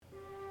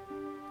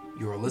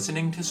You're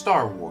listening to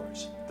Star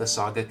Wars, The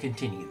Saga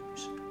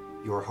Continues.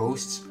 Your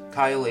hosts,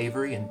 Kyle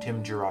Avery and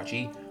Tim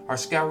Geraci, are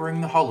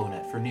scouring the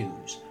HoloNet for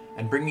news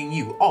and bringing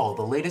you all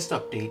the latest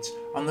updates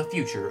on the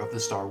future of the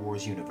Star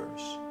Wars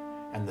universe.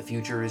 And the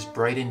future is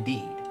bright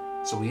indeed,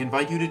 so we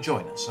invite you to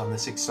join us on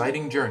this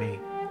exciting journey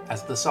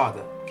as the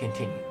saga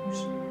continues.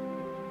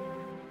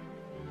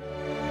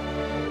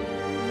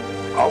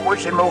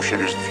 Always in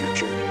motion is the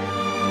future.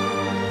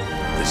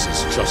 This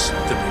is just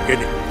the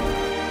beginning.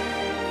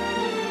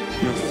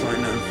 You'll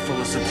find I'm full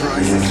of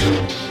surprises.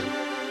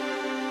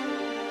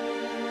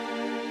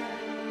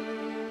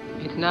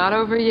 It's not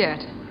over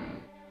yet.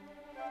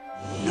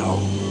 No,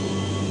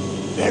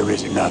 there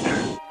is another.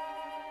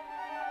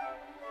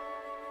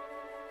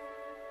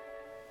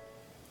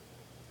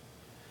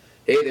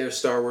 Hey there,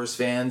 Star Wars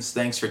fans.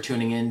 Thanks for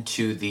tuning in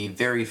to the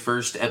very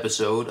first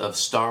episode of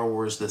Star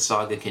Wars The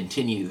Saga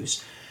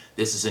Continues.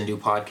 This is a new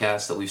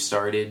podcast that we've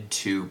started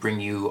to bring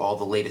you all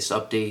the latest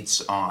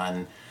updates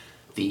on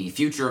the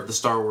future of the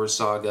Star Wars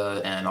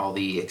saga and all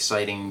the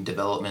exciting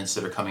developments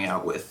that are coming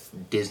out with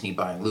Disney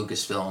buying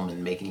Lucasfilm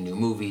and making new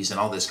movies and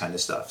all this kind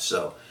of stuff.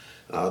 So,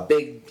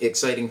 big,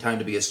 exciting time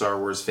to be a Star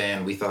Wars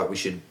fan. We thought we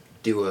should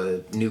do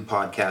a new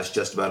podcast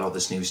just about all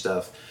this new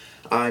stuff.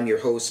 I'm your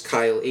host,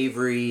 Kyle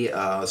Avery.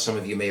 Some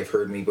of you may have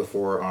heard me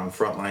before on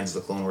Frontlines,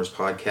 the Clone Wars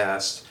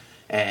podcast.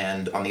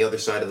 And on the other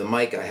side of the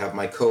mic, I have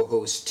my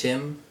co-host,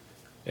 Tim.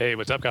 Hey,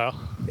 what's up, Kyle?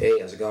 Hey,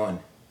 how's it going?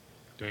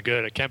 Doing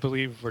good. I can't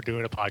believe we're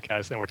doing a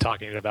podcast and we're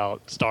talking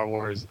about Star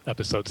Wars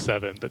Episode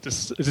 7. It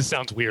just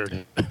sounds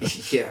weird.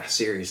 Yeah,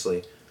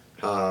 seriously.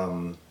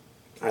 I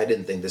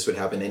didn't think this would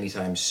happen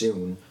anytime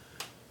soon.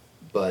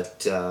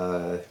 But,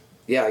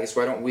 yeah, I guess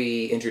why don't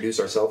we introduce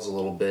ourselves a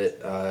little bit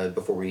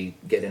before we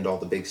get into all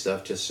the big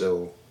stuff, just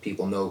so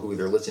people know who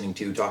they're listening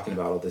to talking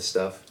about all this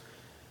stuff.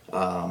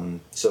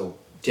 So,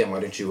 Tim, why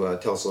don't you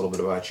tell us a little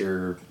bit about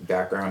your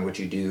background, what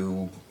you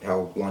do,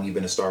 how long you've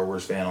been a Star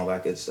Wars fan, all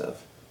that good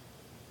stuff.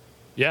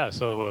 Yeah,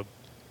 so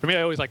for me,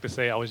 I always like to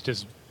say I was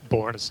just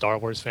born a Star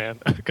Wars fan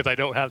because I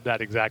don't have that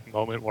exact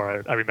moment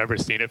where I remember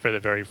seeing it for the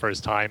very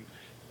first time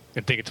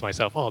and thinking to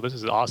myself, oh, this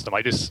is awesome.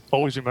 I just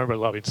always remember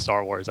loving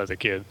Star Wars as a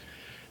kid.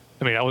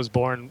 I mean, I was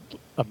born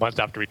a month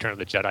after Return of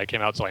the Jedi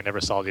came out, so I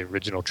never saw the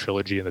original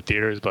trilogy in the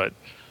theaters, but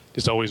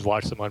just always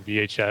watched them on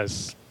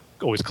VHS,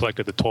 always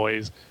collected the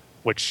toys,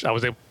 which I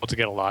was able to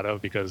get a lot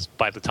of because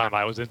by the time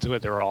I was into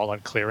it, they were all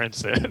on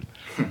clearance and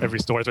every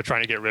stores were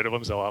trying to get rid of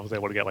them. So I was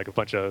able to get like a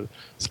bunch of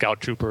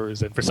Scout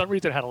Troopers. And for some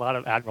reason, it had a lot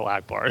of Admiral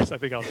Akbars. I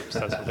think I was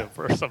obsessed with him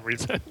for some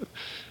reason.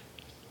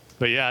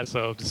 But yeah,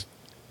 so just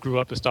grew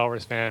up a Star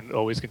Wars fan,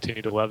 always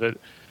continued to love it.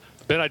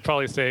 Then I'd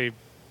probably say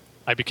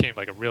I became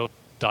like a real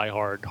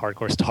diehard,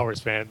 hardcore Star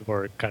Wars fan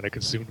where it kind of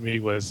consumed me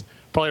was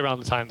probably around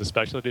the time the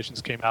special editions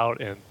came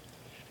out and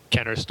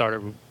Kenner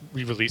started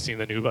re-releasing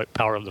the new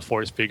Power of the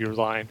Force figure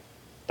line.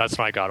 That's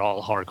when I got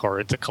all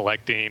hardcore into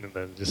collecting and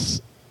then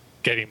just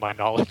getting my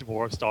knowledge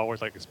more of Star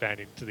Wars, like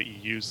expanding to the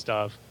EU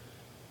stuff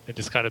and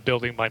just kind of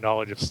building my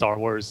knowledge of Star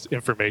Wars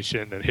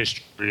information and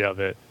history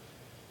of it.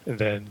 And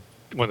then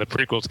when the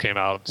prequels came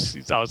out,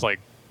 I was like,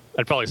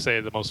 I'd probably say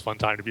the most fun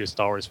time to be a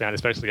Star Wars fan,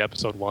 especially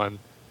Episode 1.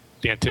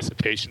 The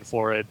anticipation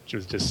for it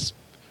was just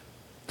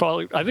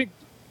probably, I think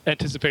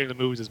anticipating the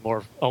movies is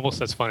more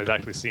almost as fun as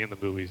actually seeing the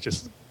movies.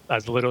 Just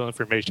as little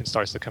information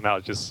starts to come out,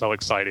 it's just so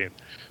exciting.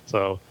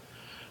 So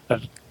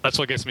that's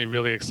what gets me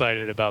really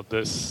excited about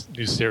this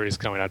new series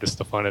coming out, just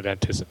the fun of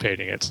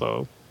anticipating it.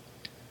 So,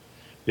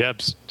 yeah,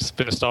 just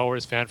been a Star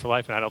Wars fan for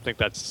life, and I don't think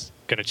that's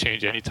going to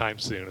change anytime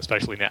soon,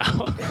 especially now.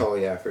 Oh,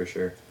 yeah, for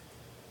sure.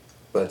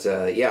 But,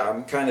 yeah,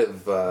 I'm kind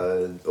of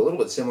a little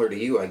bit similar to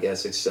you, I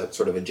guess, except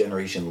sort of a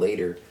generation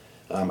later.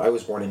 I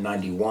was born in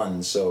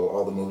 91, so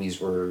all the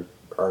movies were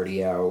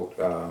already out.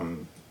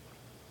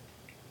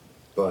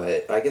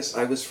 But I guess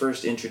I was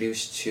first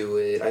introduced to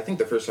it, I think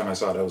the first time I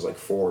saw it, I was like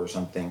 4 or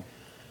something.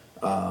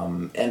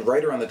 And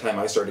right around the time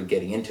I started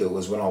getting into it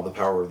was when all the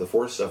Power of the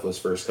Force stuff was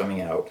first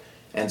coming out.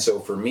 And so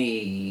for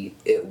me,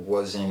 it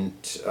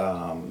wasn't,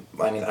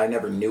 I mean, I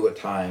never knew a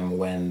time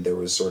when there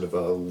was sort of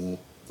a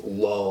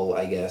lull,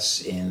 I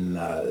guess, in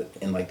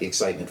like the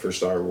excitement for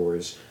Star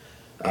Wars.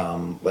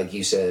 Like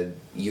you said,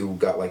 you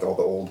got like all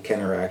the old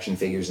Kenner action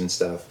figures and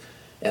stuff,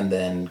 and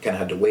then kind of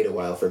had to wait a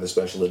while for the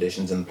special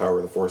editions and the Power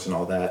of the Force and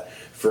all that.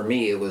 For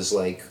me, it was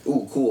like,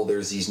 ooh, cool,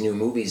 there's these new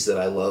movies that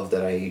I love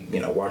that I,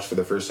 watched for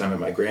the first time at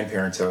my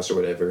grandparents' house or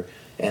whatever.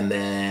 And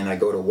then I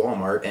go to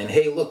Walmart and,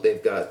 hey, look,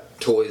 they've got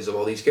toys of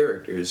all these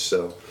characters.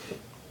 So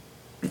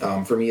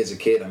for me as a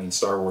kid, I mean,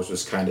 Star Wars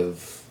was kind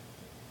of,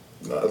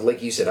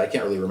 like you said, I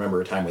can't really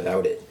remember a time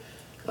without it.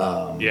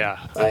 Yeah.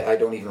 I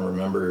don't even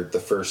remember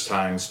the first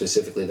time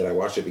specifically that I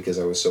watched it because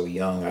I was so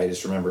young. I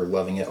just remember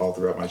loving it all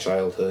throughout my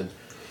childhood.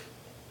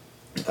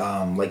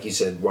 Like you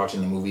said,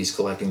 watching the movies,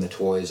 collecting the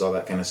toys, all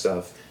that kind of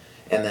stuff.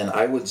 And then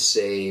I would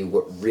say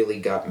what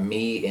really got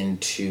me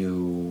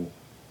into,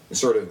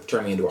 sort of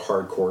turned me into a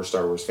hardcore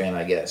Star Wars fan,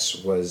 I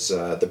guess, was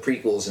the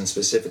prequels and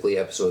specifically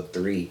Episode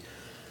 3.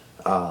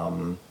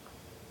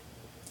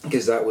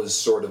 Because that was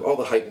sort of, all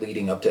the hype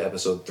leading up to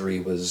Episode 3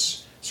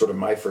 was sort of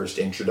my first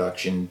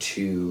introduction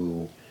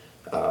to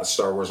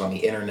Star Wars on the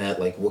internet,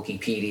 like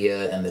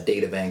Wikipedia and the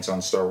databanks on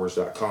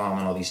StarWars.com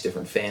and all these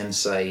different fan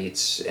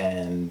sites,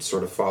 and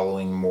sort of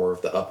following more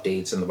of the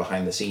updates and the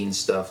behind-the-scenes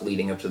stuff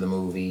leading up to the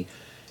movie.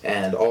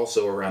 And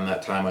also around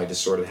that time, I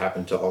just sort of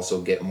happened to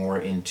also get more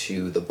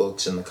into the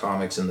books and the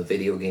comics and the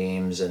video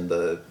games and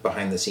the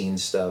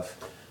behind-the-scenes stuff,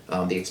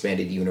 the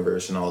expanded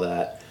universe and all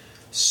that.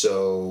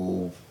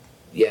 So,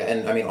 yeah,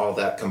 and I mean, all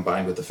that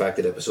combined with the fact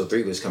that Episode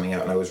 3 was coming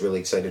out, and I was really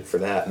excited for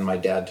that, and my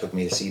dad took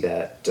me to see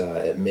that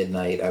at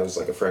midnight. I was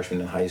like a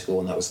freshman in high school,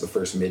 and that was the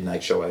first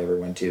midnight show I ever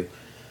went to.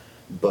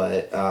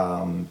 But,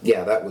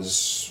 yeah, that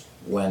was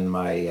when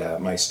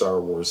my Star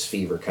Wars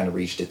fever kind of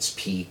reached its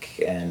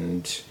peak,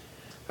 and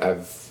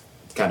I've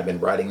kind of been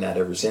riding that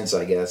ever since,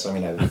 I guess. I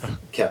mean, I've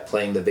kept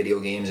playing the video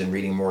games and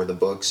reading more of the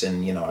books,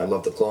 and, you know, I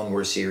love the Clone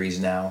Wars series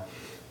now.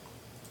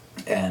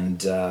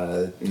 And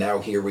now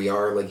here we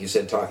are, like you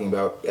said, talking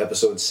about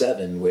Episode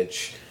 7,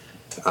 which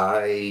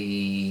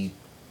I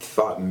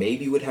thought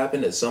maybe would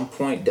happen at some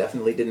point.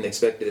 Definitely didn't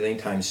expect it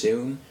anytime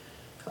soon.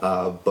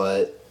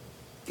 But,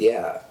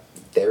 yeah,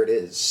 there it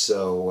is.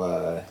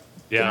 So,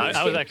 yeah,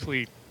 I was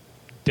actually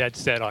dead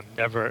set on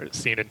never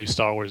seeing a new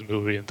Star Wars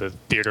movie in the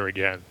theater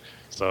again.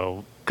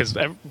 So, because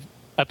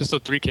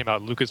Episode 3 came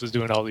out, Lucas was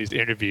doing all these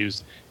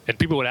interviews, and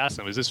people would ask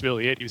him, is this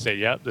really it? He would say,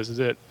 yep, this is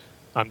it.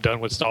 I'm done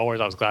with Star Wars.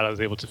 I was glad I was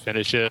able to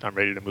finish it. I'm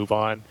ready to move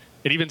on.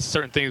 And even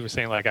certain things were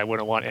saying, like, I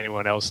wouldn't want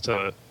anyone else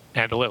to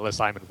handle it unless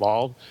I'm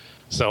involved.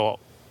 So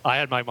I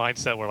had my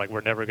mindset where, like,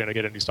 we're never going to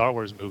get a new Star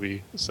Wars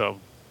movie. So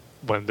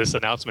when this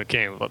announcement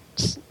came, at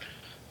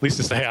least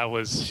to say I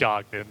was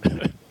shocked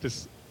and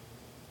just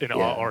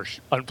or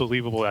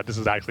unbelievable that this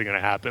is actually going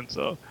to happen.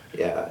 So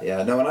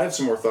yeah. No, and I have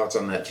some more thoughts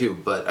on that too.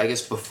 But I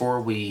guess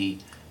before we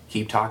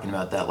keep talking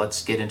about that,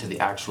 let's get into the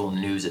actual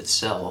news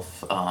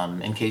itself,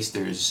 in case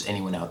there's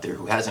anyone out there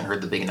who hasn't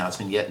heard the big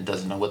announcement yet and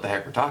doesn't know what the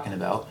heck we're talking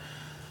about.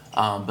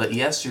 But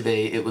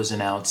yesterday it was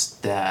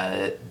announced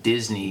that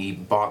Disney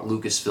bought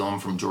Lucasfilm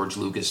from George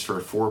Lucas for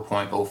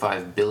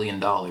 $4.05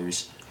 billion.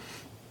 Is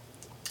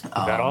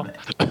that all?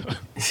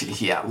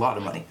 Yeah, a lot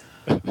of money.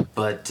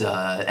 But,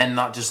 and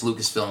not just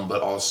Lucasfilm,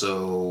 but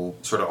also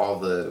sort of all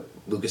the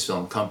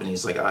Lucasfilm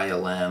companies like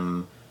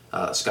ILM,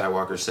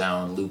 Skywalker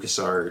Sound,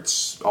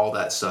 LucasArts, all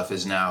that stuff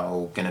is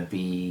now going to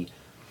be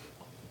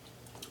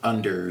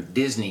under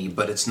Disney,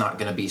 but it's not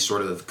going to be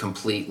sort of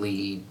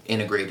completely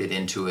integrated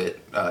into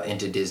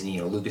Disney.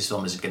 You know,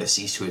 Lucasfilm isn't going to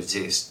cease to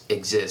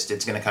exist.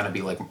 It's going to kind of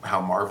be like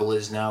how Marvel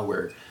is now,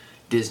 where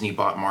Disney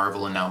bought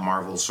Marvel, and now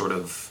Marvel's sort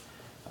of,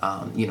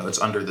 it's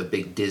under the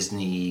big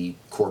Disney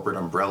corporate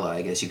umbrella,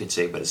 I guess you could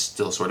say, but it's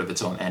still sort of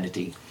its own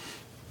entity.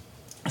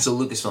 So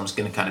Lucasfilm's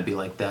going to kind of be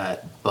like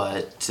that,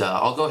 but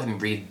I'll go ahead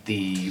and read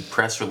the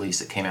press release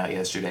that came out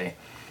yesterday.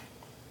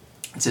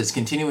 It says,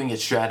 continuing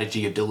its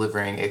strategy of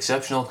delivering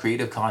exceptional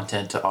creative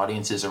content to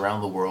audiences around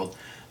the world,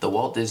 the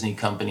Walt Disney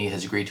Company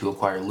has agreed to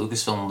acquire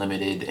Lucasfilm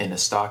Limited in a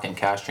stock and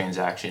cash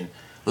transaction.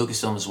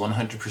 Lucasfilm is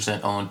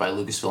 100% owned by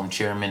Lucasfilm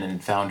chairman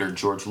and founder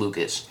George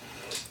Lucas.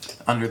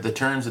 Under the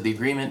terms of the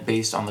agreement,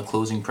 based on the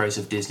closing price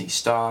of Disney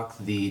stock,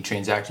 the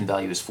transaction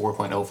value is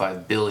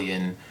 $4.05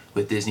 billion,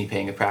 with Disney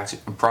paying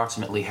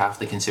approximately half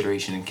the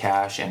consideration in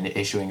cash and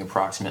issuing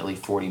approximately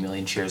 40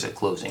 million shares at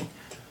closing.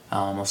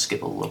 I'll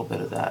skip a little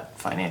bit of that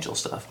financial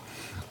stuff.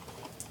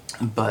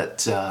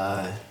 But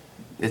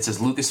it says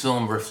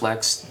Lucasfilm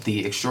reflects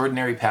the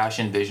extraordinary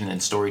passion, vision,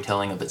 and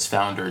storytelling of its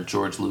founder,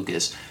 George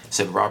Lucas,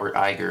 said Robert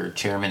Iger,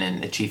 chairman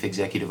and chief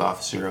executive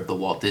officer of the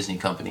Walt Disney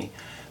Company.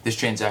 This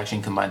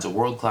transaction combines a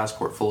world-class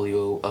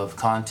portfolio of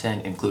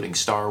content, including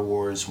Star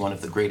Wars, one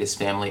of the greatest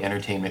family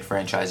entertainment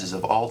franchises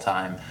of all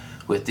time,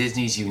 with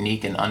Disney's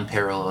unique and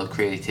unparalleled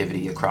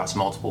creativity across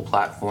multiple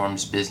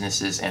platforms,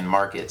 businesses, and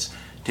markets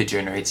to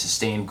generate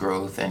sustained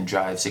growth and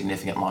drive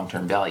significant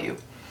long-term value.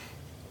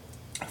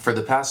 For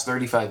the past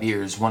 35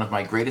 years, one of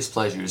my greatest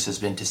pleasures has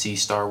been to see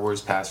Star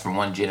Wars pass from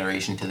one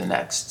generation to the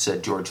next,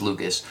 said George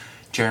Lucas,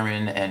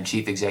 chairman and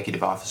chief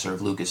executive officer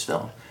of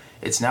Lucasfilm.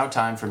 It's now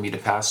time for me to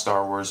pass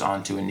Star Wars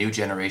on to a new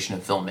generation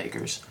of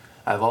filmmakers.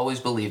 I've always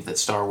believed that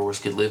Star Wars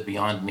could live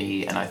beyond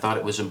me, and I thought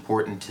it was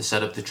important to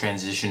set up the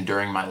transition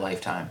during my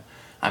lifetime.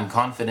 I'm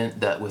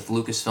confident that with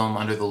Lucasfilm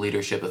under the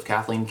leadership of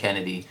Kathleen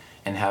Kennedy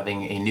and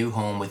having a new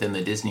home within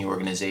the Disney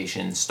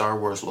organization, Star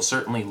Wars will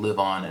certainly live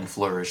on and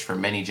flourish for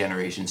many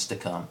generations to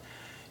come.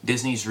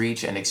 Disney's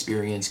reach and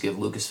experience give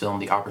Lucasfilm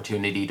the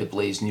opportunity to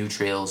blaze new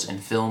trails in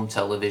film,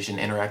 television,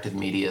 interactive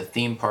media,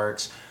 theme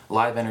parks,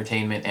 live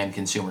entertainment, and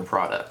consumer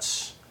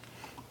products.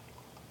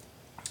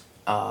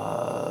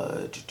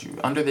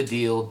 Under the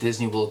deal,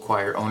 Disney will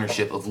acquire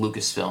ownership of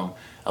Lucasfilm,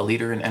 a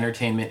leader in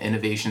entertainment,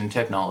 innovation, and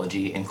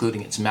technology,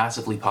 including its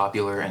massively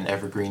popular and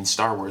evergreen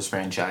Star Wars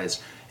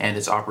franchise, and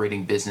its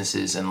operating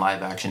businesses in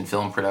live-action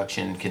film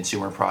production,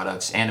 consumer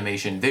products,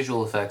 animation,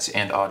 visual effects,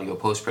 and audio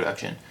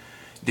post-production.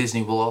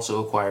 Disney will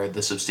also acquire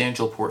the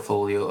substantial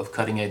portfolio of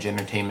cutting-edge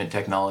entertainment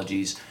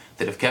technologies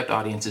that have kept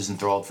audiences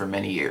enthralled for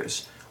many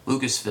years.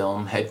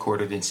 Lucasfilm,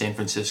 headquartered in San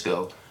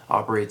Francisco,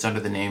 operates under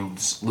the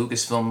names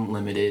Lucasfilm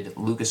Limited,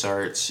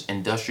 LucasArts,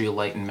 Industrial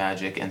Light and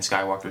Magic, and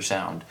Skywalker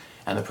Sound,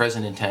 and the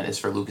present intent is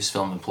for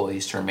Lucasfilm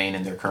employees to remain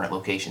in their current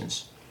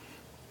locations.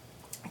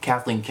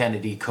 Kathleen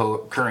Kennedy,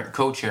 current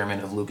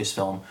co-chairman of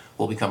Lucasfilm,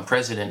 will become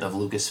president of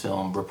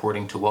Lucasfilm,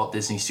 reporting to Walt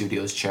Disney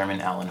Studios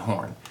chairman Alan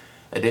Horn.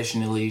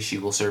 Additionally, she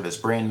will serve as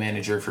brand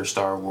manager for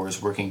Star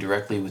Wars, working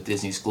directly with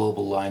Disney's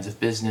global lines of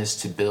business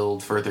to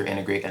build, further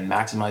integrate, and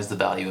maximize the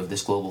value of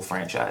this global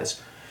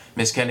franchise.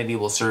 Ms. Kennedy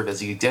will serve as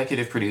the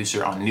executive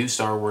producer on new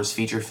Star Wars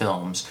feature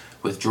films,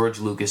 with George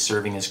Lucas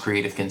serving as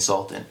creative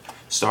consultant.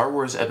 Star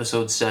Wars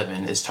Episode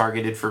 7 is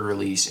targeted for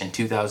release in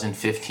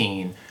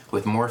 2015,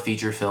 with more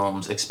feature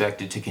films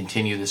expected to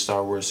continue the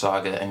Star Wars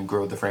saga and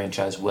grow the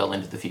franchise well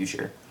into the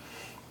future.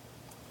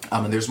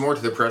 And there's more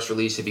to the press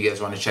release if you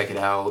guys want to check it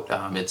out.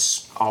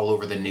 It's all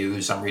over the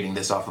news. I'm reading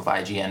this off of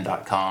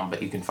IGN.com,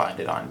 but you can find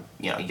it on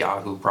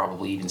Yahoo,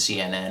 probably even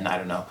CNN, I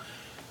don't know.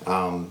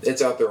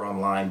 It's out there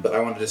online, but I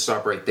wanted to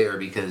stop right there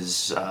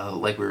because,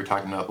 like we were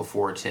talking about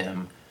before,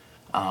 Tim,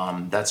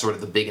 that's sort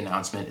of the big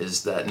announcement,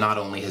 is that not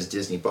only has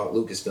Disney bought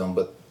Lucasfilm,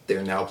 but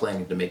they're now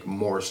planning to make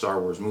more Star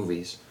Wars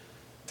movies.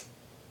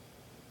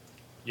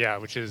 Yeah,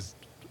 which is,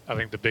 I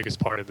think, the biggest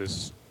part of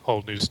this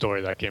whole news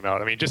story that came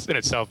out. I mean, just in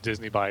itself,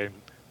 Disney buying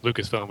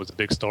Lucasfilm was a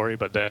big story,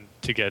 but then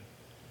to get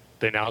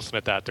the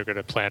announcement that they're going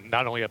to plan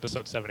not only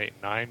episode 7, 8,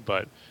 and 9,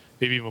 but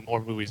maybe even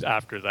more movies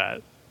after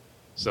that.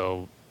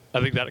 So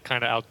I think that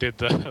kind of outdid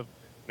the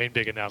main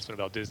big announcement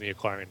about Disney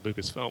acquiring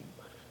Lucasfilm.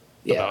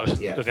 Yeah, about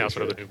yeah, the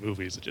announcement of the new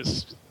movies. It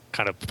just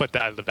kind of put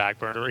that in the back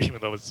burner, even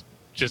though it's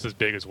just as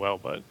big as well.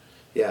 But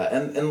yeah,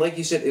 and like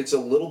you said, it's a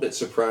little bit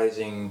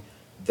surprising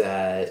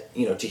that,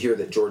 to hear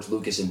that George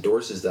Lucas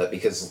endorses that,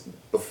 because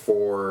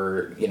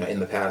before, in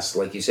the past,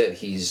 like you said,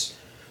 he's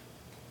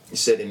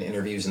said in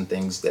interviews and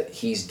things that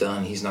he's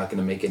not going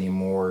to make any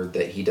more,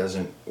 that he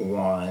doesn't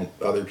want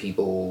other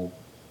people,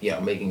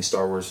 making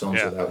Star Wars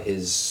films without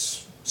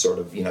his sort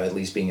of, at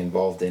least being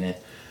involved in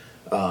it.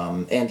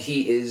 And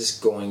he is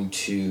going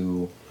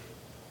to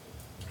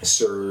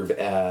serve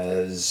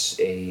as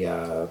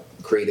a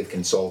creative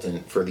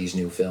consultant for these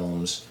new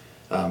films.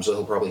 So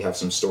he'll probably have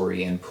some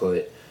story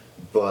input.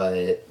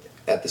 But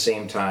at the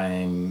same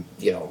time,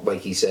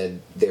 like he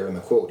said there in the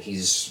quote,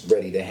 he's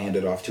ready to hand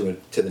it off to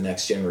the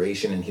next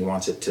generation, and he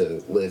wants it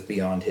to live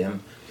beyond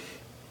him.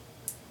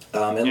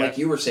 Like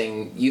you were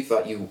saying, you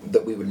thought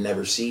that we would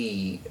never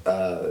see,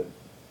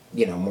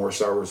 more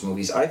Star Wars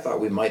movies. I thought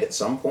we might at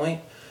some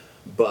point,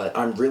 but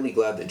I'm really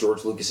glad that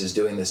George Lucas is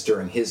doing this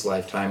during his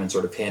lifetime and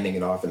sort of handing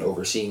it off and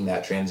overseeing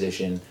that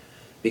transition,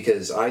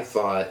 because I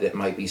thought it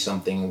might be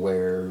something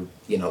where,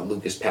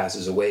 Lucas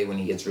passes away when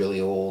he gets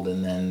really old,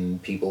 and then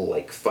people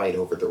fight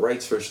over the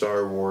rights for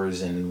Star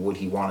Wars, and would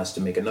he want us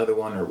to make another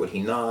one or would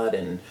he not?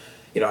 And,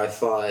 I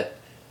thought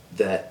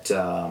that,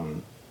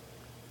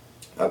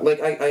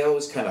 I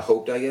always kind of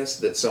hoped, I guess,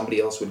 that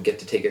somebody else would get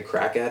to take a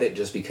crack at it,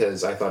 just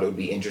because I thought it would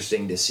be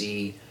interesting to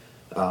see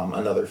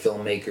another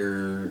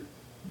filmmaker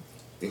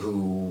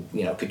who,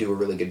 could do a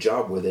really good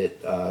job with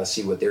it,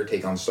 see what their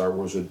take on Star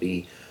Wars would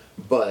be.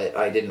 But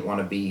I didn't want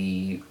to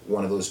be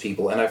one of those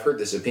people, and I've heard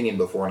this opinion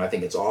before, and I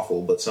think it's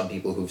awful, but some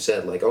people who've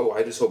said,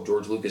 I just hope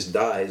George Lucas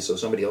dies so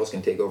somebody else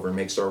can take over and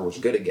make Star Wars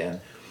good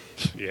again.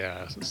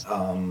 yeah.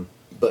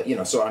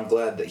 But, so I'm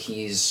glad that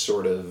he's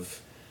sort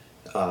of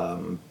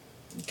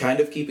kind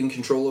of keeping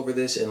control over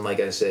this, and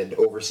like I said,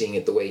 overseeing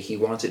it the way he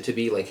wants it to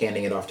be,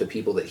 handing it off to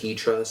people that he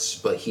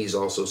trusts, but he's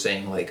also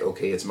saying,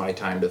 okay, it's my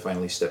time to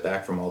finally step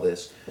back from all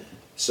this.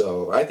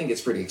 So I think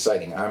it's pretty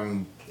exciting.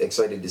 I'm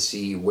excited to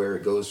see where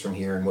it goes from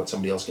here and what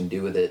somebody else can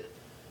do with it.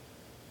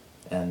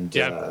 And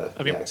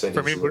excited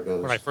for to me, see where it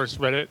goes. when I first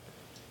read it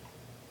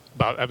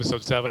about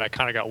episode 7, I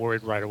kind of got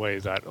worried right away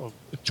that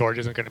if George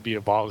isn't going to be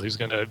involved, who's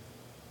going to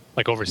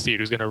oversee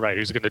it, who's going to write,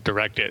 who's going to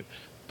direct it.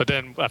 But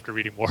then after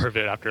reading more of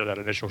it, after that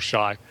initial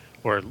shock,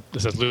 where it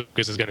says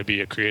Lucas is going to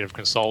be a creative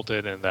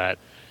consultant, and that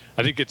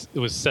I think it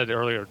was said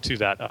earlier too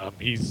that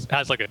he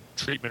has a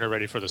treatment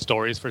already for the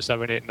stories for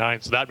 7, 8,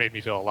 9. So that made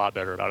me feel a lot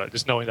better about it.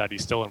 Just knowing that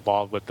he's still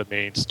involved with the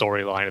main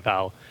storyline of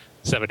how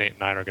 7, 8, and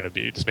 9 are going to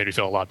be, just made me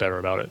feel a lot better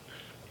about it.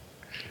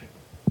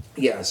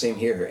 Yeah, same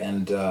here.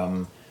 And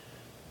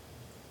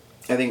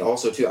I think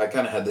also too, I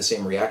kind of had the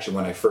same reaction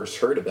when I first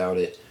heard about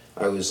it.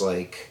 I was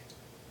like,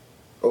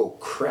 oh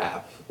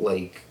crap,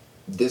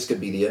 this could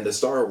be the end of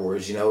Star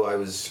Wars. I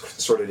was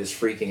sort of just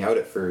freaking out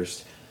at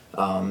first.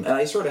 And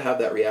I sort of have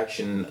that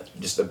reaction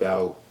just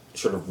about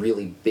sort of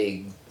really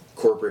big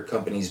corporate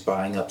companies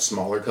buying up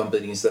smaller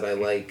companies that I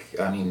like.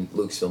 I mean,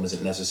 Lucasfilm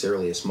isn't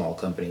necessarily a small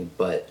company,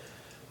 but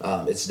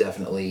it's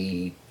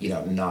definitely,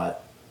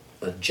 not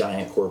a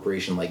giant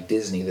corporation like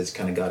Disney that's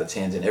kind of got its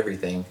hands in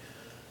everything.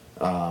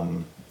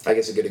 I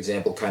guess a good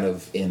example kind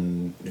of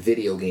in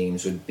video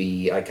games would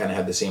be, I kind of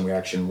had the same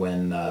reaction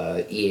when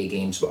EA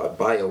Games bought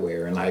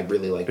BioWare, and I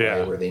really like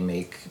BioWare. They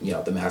make,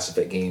 the Mass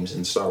Effect games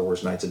and Star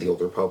Wars Knights of the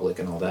Old Republic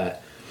and all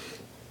that.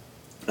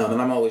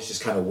 And I'm always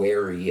just kind of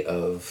wary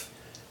of,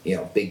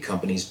 big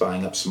companies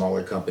buying up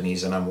smaller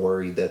companies, and I'm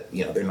worried that,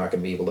 they're not going to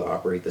be able to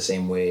operate the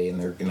same way, and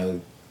they're going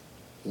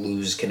to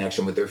lose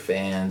connection with their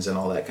fans and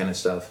all that kind of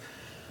stuff.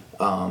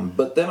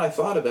 But then I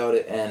thought about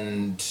it,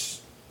 and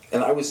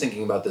I was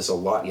thinking about this a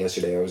lot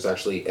yesterday. I was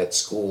actually at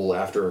school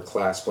after a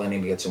class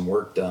planning to get some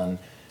work done,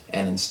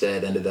 and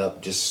instead ended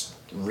up just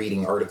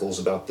reading articles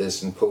about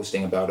this and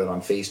posting about it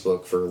on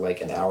Facebook for like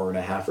an hour and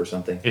a half or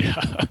something. Yeah.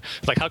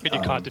 It's like, how could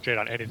you concentrate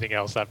on anything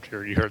else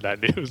after you heard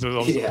that news? It was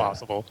almost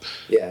impossible.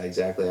 Yeah,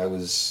 exactly. I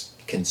was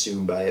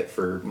consumed by it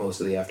for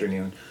most of the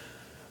afternoon.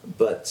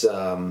 But,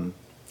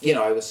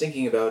 I was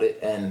thinking about it,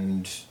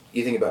 and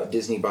you think about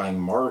Disney buying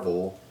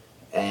Marvel,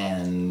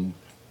 and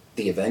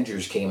the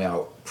Avengers came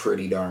out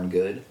pretty darn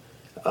good.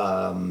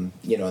 And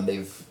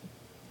they've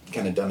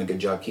kind of done a good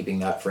job keeping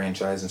that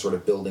franchise and sort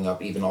of building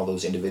up even all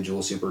those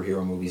individual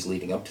superhero movies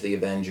leading up to the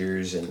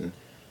Avengers, and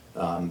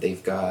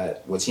they've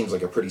got what seems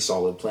like a pretty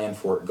solid plan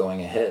for it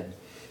going ahead.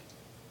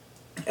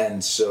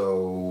 And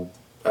so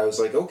I was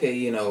like,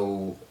 okay,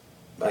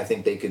 I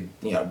think they could,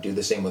 do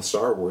the same with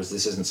Star Wars.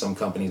 This isn't some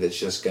company that's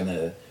just going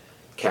to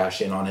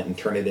cash in on it and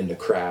turn it into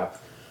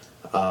crap.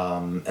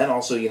 And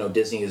also,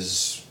 Disney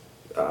is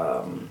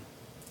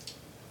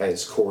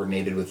has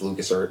coordinated with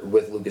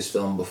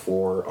Lucasfilm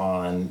before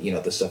on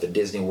the stuff at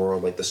Disney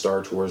World, like the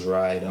Star Tours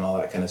ride and all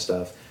that kind of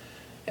stuff.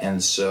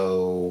 And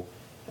so,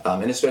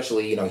 and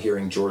especially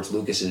hearing George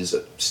Lucas's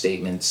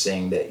statements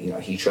saying that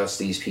he trusts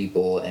these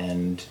people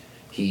and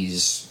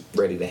he's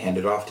ready to hand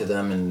it off to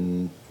them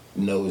and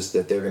knows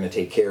that they're going to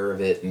take care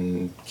of it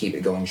and keep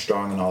it going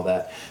strong and all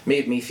that,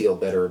 made me feel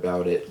better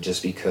about it,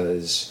 just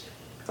because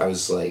I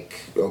was like,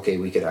 okay,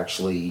 we could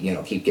actually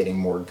keep getting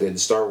more good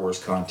Star Wars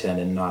content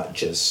and not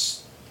just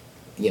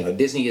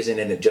Disney isn't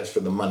in it just for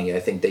the money. I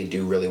think they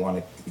do really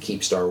want to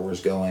keep Star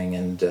Wars going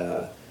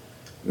and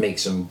make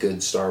some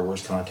good Star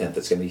Wars content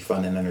that's going to be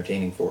fun and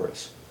entertaining for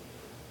us.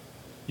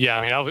 Yeah,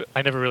 I mean,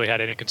 I never really had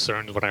any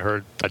concerns when I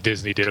heard that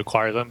Disney did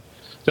acquire them.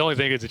 The only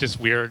thing is, it's just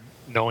weird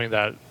knowing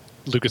that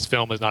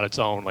Lucasfilm is not its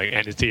own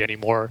entity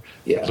anymore.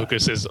 Yeah.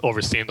 Lucas is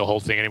overseeing the whole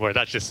thing anymore.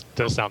 That just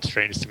does sound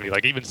strange to me.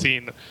 Like, even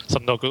seeing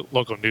some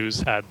local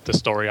news had the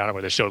story on it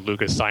where they showed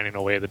Lucas signing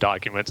away the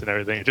documents and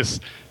everything. It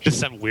just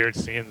sounded weird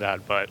seeing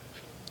that. But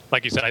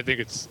like you said, I think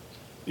it's,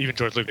 even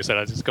George Lucas said,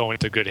 it's going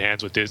to good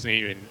hands with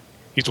Disney, and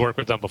he's worked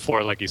with them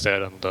before, like you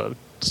said, on the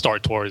Star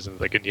Tours and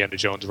like Indiana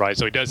Jones ride.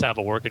 So he does have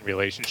a working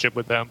relationship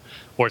with them,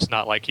 where it's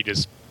not like he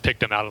just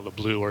picked them out of the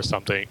blue or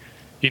something.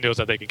 He knows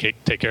that they can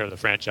take care of the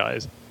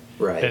franchise.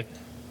 Right. And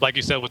like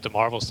you said with the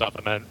Marvel stuff,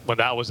 and then when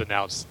that was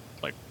announced,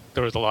 like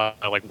there was a lot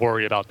of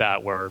worry about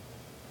that, where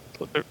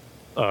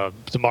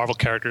the Marvel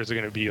characters are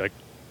going to be like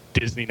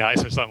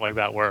Disney-nice or something like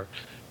that, where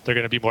they're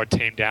going to be more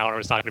tamed down or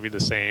it's not going to be the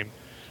same.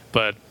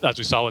 But as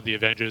we saw with the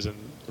Avengers and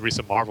the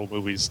recent Marvel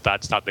movies,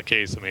 that's not the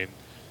case. I mean,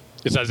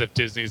 it's as if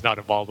Disney's not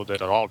involved with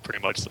it at all, pretty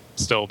much.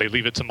 Still, they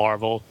leave it to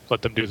Marvel,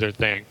 let them do their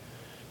thing.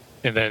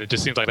 And then it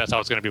just seems like that's how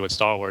it's going to be with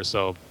Star Wars.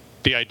 So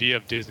the idea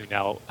of Disney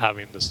now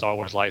having the Star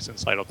Wars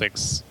license, I don't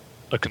think's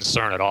a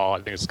concern at all. I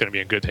think it's going to be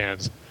in good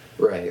hands.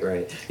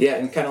 Right. Yeah,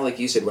 and kind of like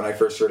you said, when I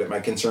first heard it,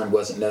 my concern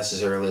wasn't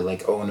necessarily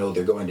like, oh no,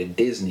 they're going to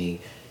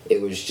Disney.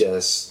 It was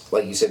just,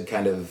 like you said,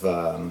 kind of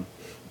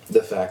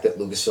the fact that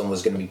Lucasfilm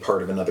was going to be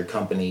part of another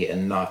company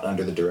and not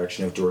under the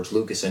direction of George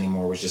Lucas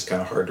anymore was just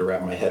kind of hard to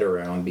wrap my head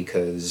around,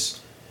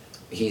 because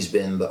he's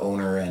been the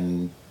owner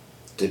and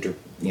the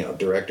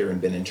director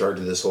and been in charge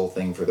of this whole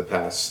thing for the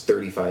past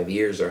 35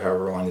 years or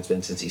however long it's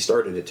been since he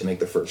started it to make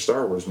the first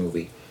Star Wars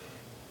movie.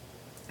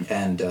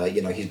 And,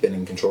 he's been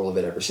in control of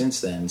it ever since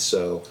then.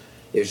 So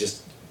it was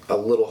just a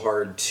little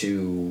hard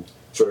to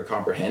sort of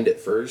comprehend at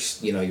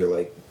first. You're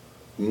like,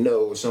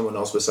 no, someone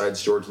else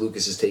besides George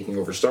Lucas is taking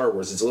over Star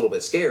Wars. It's a little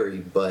bit scary,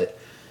 but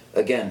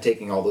again,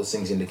 taking all those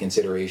things into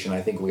consideration,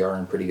 I think we are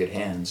in pretty good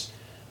hands.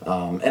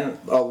 And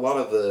a lot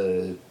of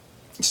the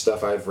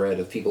stuff I've read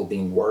of people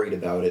being worried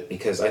about it,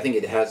 because I think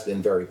it has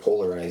been very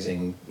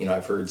polarizing.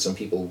 I've heard some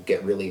people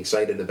get really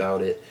excited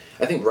about it.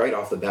 I think right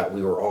off the bat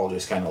we were all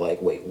just kind of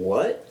like, wait,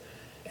 what?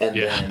 And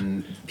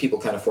then people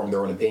kind of form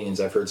their own opinions.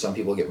 I've heard some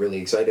people get really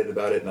excited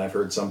about it, and I've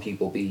heard some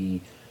people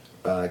be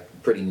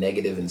pretty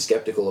negative and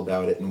skeptical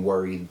about it and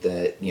worried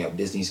that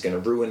Disney's going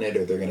to ruin it,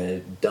 or they're going to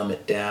dumb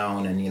it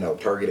down and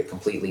target it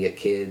completely at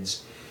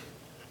kids.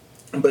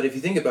 But if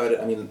you think about it,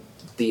 I mean,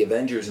 the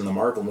Avengers and the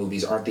Marvel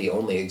movies aren't the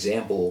only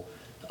example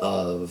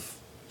of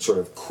sort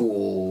of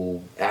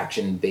cool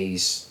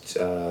action-based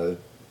stuff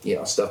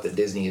that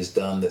Disney has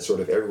done that sort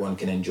of everyone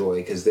can enjoy,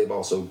 because they've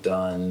also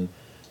done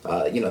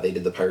they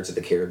did the Pirates of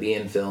the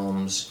Caribbean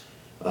films.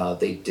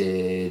 They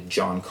did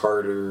John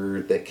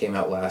Carter that came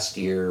out last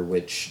year,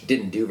 which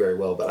didn't do very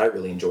well, but I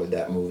really enjoyed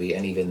that movie,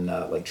 and even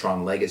like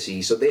Tron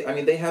Legacy. So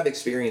they have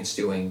experience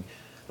doing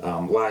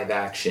live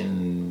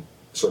action,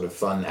 sort of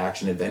fun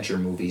action adventure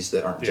movies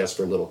that aren't just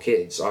for little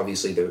kids.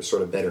 Obviously, they're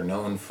sort of better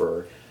known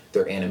for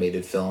their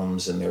animated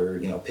films and their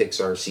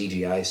Pixar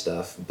CGI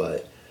stuff,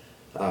 but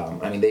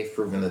they've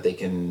proven that they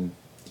can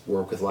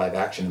work with live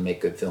action and make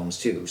good films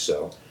too.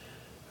 So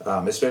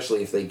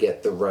especially if they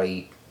get the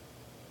right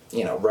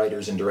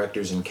writers and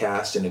directors and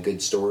cast and a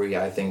good story,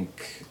 I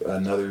think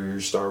another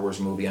Star Wars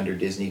movie under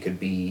Disney could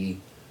be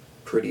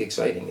pretty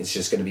exciting. It's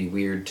just going to be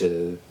weird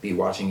to be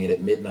watching it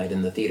at midnight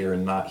in the theater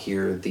and not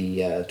hear the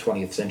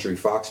 20th Century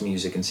Fox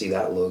music and see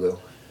that logo.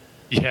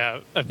 Yeah,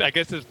 I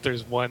guess if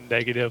there's one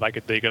negative I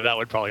could think of, that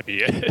would probably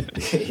be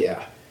it.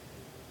 Yeah.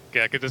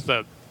 Yeah, because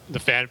the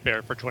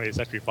fanfare for 20th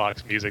Century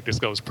Fox music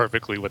just goes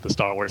perfectly with the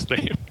Star Wars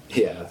theme.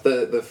 Yeah,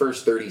 the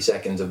first 30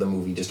 seconds of the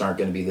movie just aren't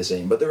going to be the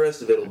same, but the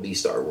rest of it will be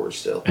Star Wars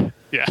still.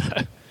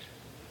 Yeah.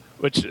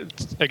 Which,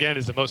 again,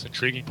 is the most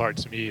intriguing part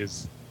to me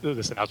is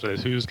this announcement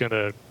is who's going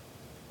to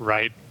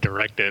write,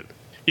 direct it.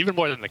 Even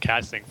more than the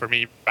casting, for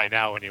me right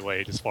now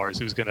anyway, as far as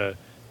who's going to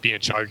be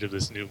in charge of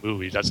this new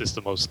movie. That's just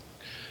the most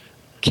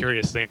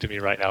curious thing to me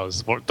right now,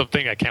 is the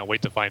thing I can't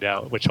wait to find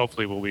out, which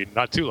hopefully will be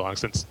not too long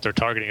since they're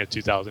targeting a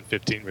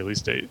 2015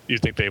 release date. You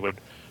think they would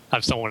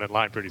have someone in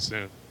line pretty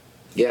soon?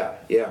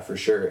 Yeah, for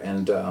sure.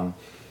 And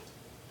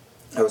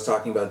I was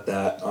talking about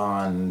that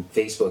on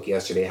Facebook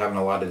yesterday, having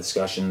a lot of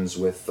discussions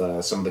with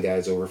some of the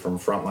guys over from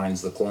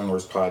Frontlines, the Clone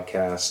Wars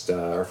podcast,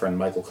 our friend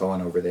Michael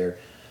Cohen over there.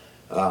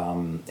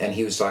 And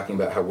he was talking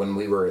about how when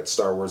we were at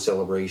Star Wars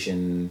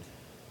Celebration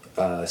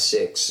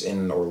 6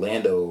 in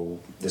Orlando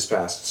this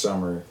past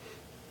summer,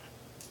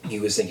 he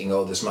was thinking,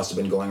 oh, this must have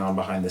been going on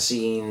behind the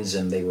scenes,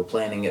 and they were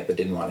planning it but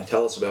didn't want to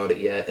tell us about it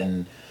yet.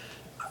 And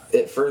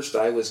at first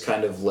I was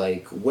kind of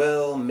like,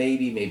 well,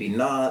 maybe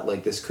not.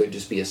 Like, this could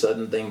just be a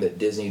sudden thing that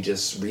Disney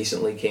just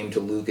recently came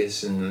to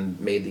Lucas and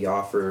made the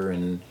offer,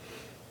 and,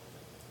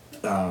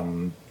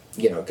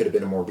 it could have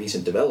been a more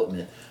recent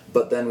development.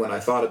 But then when I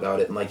thought about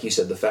it, and like you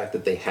said, the fact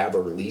that they have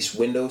a release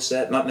window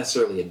set, not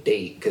necessarily a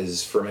date,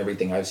 because from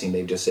everything I've seen,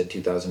 they've just said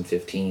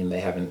 2015.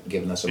 They haven't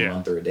given us a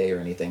month or a day or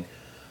anything.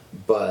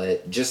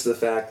 But just the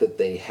fact that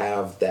they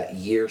have that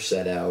year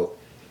set out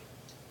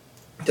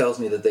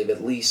tells me that they've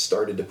at least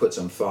started to put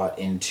some thought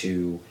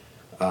into,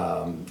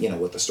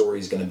 what the story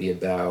is going to be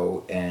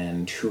about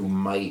and who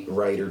might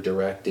write or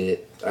direct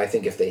it. I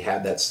think if they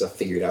had that stuff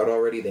figured out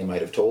already, they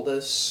might have told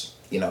us,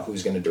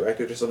 who's going to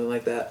direct it or something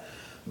like that.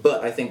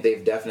 But I think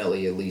they've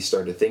definitely at least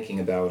started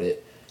thinking about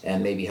it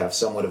and maybe have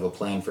somewhat of a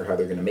plan for how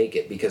they're going to make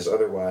it, because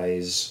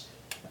otherwise,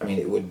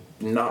 it would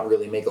not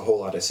really make a whole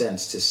lot of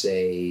sense to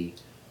say,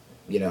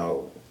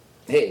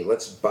 hey,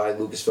 let's buy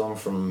Lucasfilm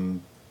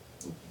from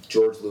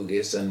George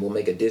Lucas and we'll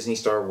make a Disney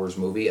Star Wars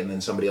movie, and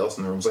then somebody else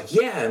in the room's like,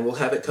 yeah, and we'll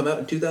have it come out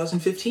in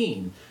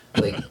 2015.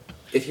 Like,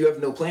 if you have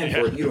no plan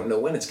for it, you don't know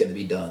when it's going to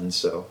be done.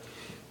 So,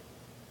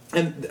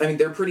 and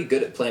they're pretty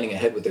good at planning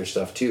ahead with their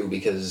stuff too,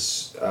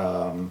 because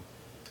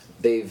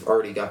they've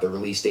already got the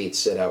release dates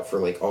set out for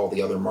like all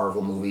the other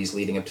Marvel movies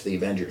leading up to the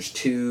Avengers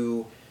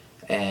 2,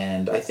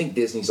 and I think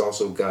Disney's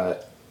also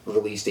got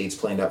release dates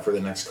planned out for the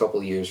next couple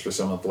of years for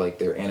some of like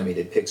their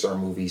animated Pixar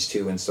movies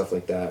too and stuff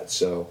like that.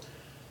 So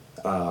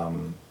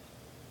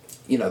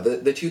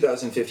the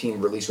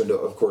 2015 release window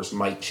of course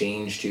might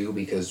change too,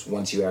 because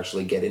once you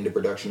actually get into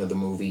production of the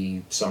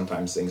movie,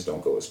 sometimes things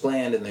don't go as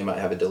planned and they might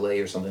have a delay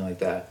or something like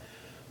that.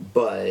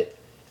 But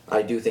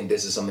I do think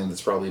this is something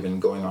that's probably been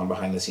going on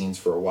behind the scenes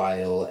for a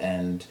while,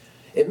 and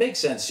it makes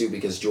sense too,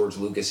 because George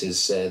Lucas has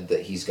said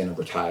that he's going to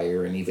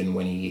retire, and even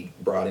when he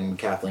brought in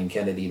Kathleen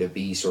Kennedy to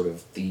be sort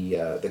of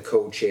the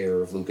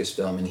co-chair of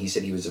Lucasfilm, and he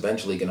said he was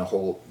eventually going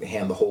to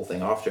hand the whole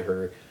thing off to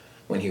her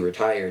when he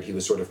retired, he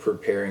was sort of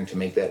preparing to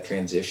make that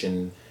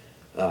transition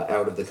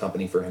out of the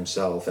company for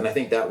himself. And I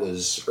think that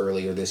was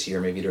earlier this year,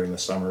 maybe during the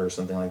summer or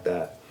something like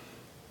that.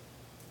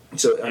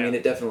 So,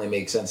 it definitely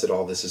makes sense that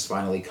all this has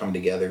finally come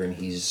together and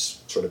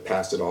he's sort of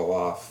passed it all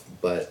off.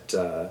 But,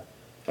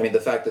 the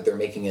fact that they're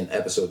making an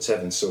episode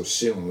 7 so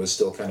soon was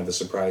still kind of a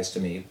surprise to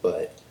me.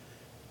 But,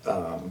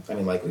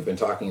 like we've been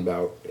talking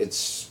about,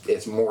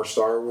 it's more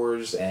Star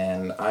Wars,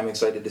 and I'm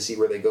excited to see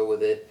where they go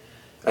with it.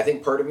 I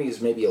think part of me is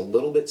maybe a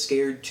little bit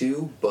scared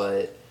too,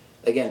 but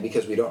again,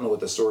 because we don't know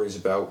what the story's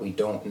about, we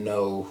don't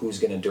know who's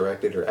going to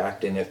direct it or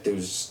act in it,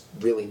 there's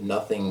really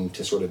nothing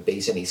to sort of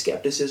base any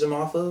skepticism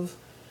off of.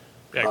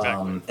 Yeah,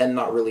 exactly. And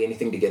not really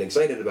anything to get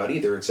excited about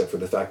either, except for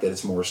the fact that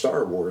it's more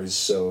Star Wars.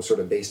 So sort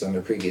of based on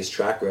their previous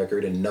track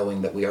record and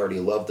knowing that we already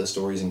love the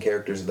stories and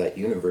characters of that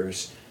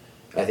universe,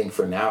 I think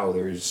for now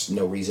there's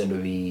no reason to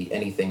be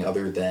anything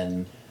other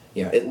than,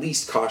 at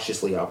least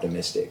cautiously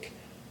optimistic,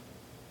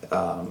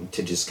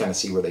 to just kind of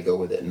see where they go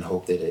with it and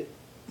hope that it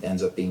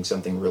ends up being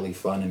something really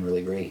fun and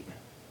really great.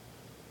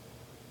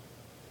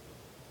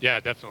 Yeah,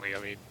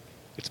 definitely.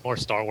 It's more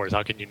Star Wars.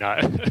 How can you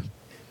not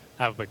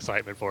have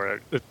excitement for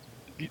it?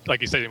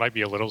 Like you said, you might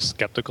be a little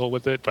skeptical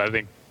with it, but I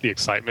think the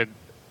excitement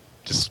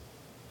just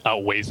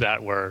outweighs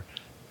that, where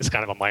it's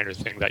kind of a minor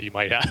thing that you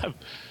might have.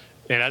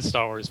 And as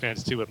Star Wars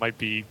fans too, it might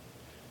be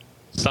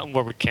something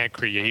where we can't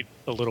create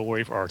a little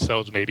worry for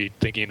ourselves, maybe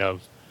thinking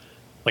of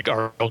like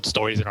our own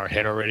stories in our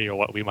head already, or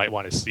what we might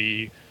want to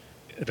see.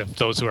 If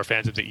those who are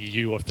fans of the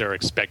EU, if they're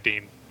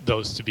expecting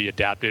those to be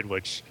adapted,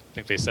 which I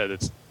think they said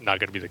it's not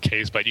going to be the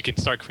case, but you can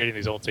start creating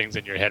these old things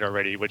in your head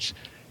already, which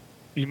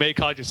you may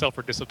cause yourself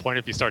for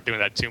disappointment if you start doing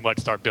that too much,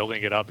 start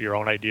building it up, your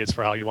own ideas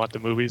for how you want the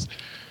movies.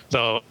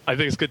 So I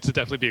think it's good to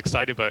definitely be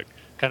excited, but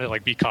kind of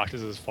like be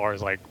cautious as far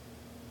as like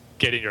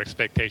getting your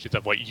expectations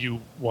of what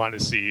you want to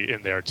see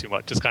in there too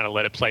much. Just kind of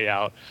let it play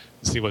out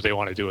and see what they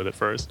want to do with it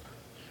first.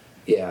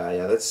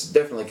 Yeah, that's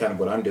definitely kind of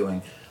what I'm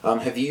doing.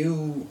 Have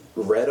you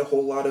read a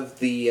whole lot of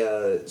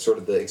the sort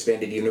of the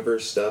expanded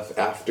universe stuff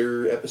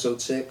after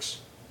episode 6?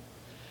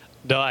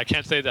 No, I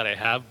can't say that I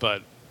have,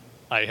 but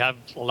I have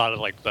a lot of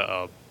like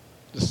the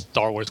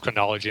Star Wars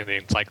chronology and the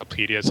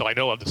encyclopedia, so I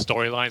know of the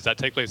storylines that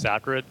take place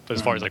after it. But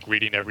as far as like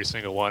reading every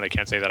single one, I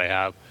can't say that I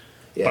have.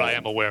 Yeah. But I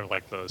am aware of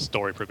like the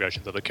story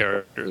progressions of the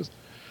characters.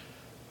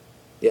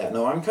 Yeah,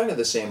 no, I'm kind of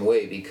the same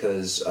way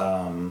because,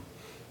 I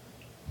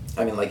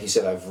mean, like you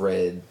said, I've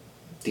read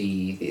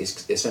the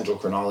essential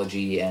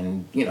chronology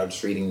and, you know,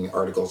 just reading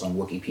articles on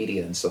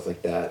Wikipedia and stuff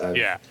like that.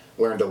 I've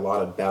learned a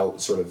lot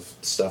about sort of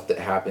stuff that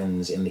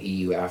happens in the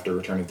EU after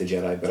Return of the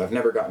Jedi, but I've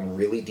never gotten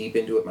really deep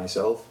into it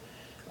myself.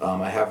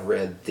 I have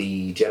read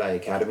the Jedi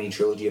Academy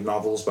trilogy of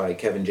novels by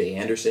Kevin J.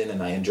 Anderson,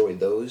 and I enjoyed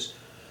those.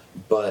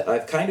 But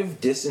I've kind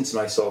of distanced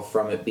myself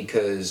from it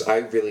because I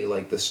really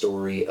like the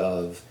story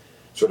of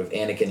sort of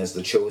Anakin as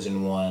the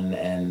chosen one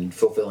and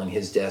fulfilling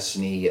his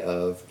destiny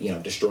of, you know,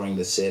 destroying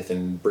the Sith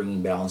and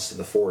bringing balance to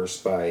the Force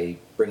by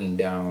bringing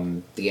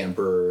down the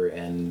Emperor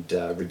and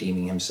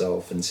redeeming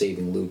himself and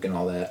saving Luke and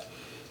all that.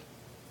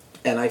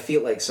 And I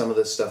feel like some of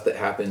the stuff that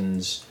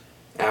happens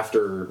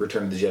after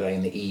Return of the Jedi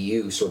in the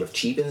EU sort of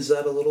cheapens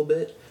that a little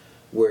bit,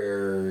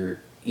 where,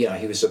 you know,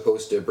 he was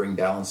supposed to bring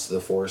balance to the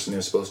Force and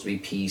there's supposed to be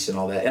peace and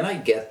all that. And I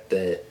get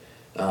that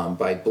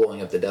by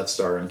blowing up the Death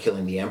Star and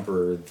killing the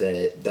Emperor,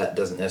 that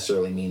doesn't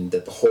necessarily mean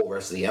that the whole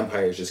rest of the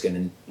Empire is just going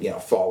to, you know,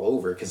 fall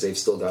over, because they've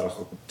still got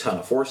a ton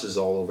of forces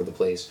all over the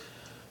place.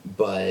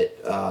 But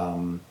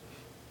I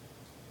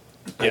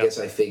guess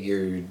I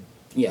figured,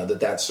 you know,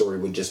 that story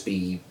would just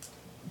be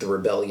the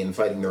rebellion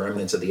fighting the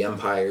remnants of the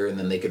Empire, and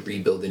then they could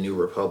rebuild the New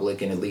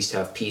Republic and at least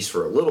have peace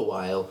for a little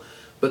while.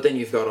 But then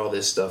you've got all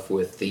this stuff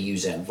with the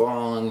Yuuzhan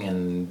Vong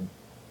and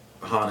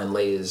Han and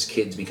Leia's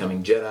kids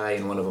becoming Jedi,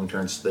 and one of them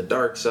turns to the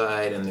dark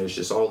side, and there's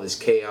just all this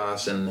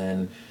chaos. And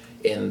then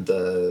in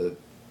the,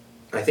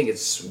 I think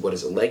it's, what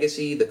is it,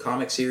 Legacy, the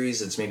comic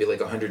series, it's maybe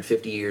like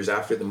 150 years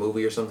after the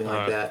movie or something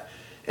like that,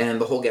 and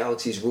the whole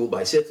galaxy's ruled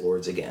by Sith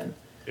Lords again.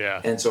 Yeah.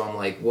 And so I'm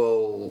like,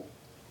 well,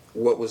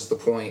 what was the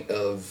point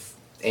of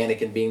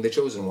Anakin being the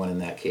chosen one in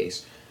that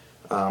case?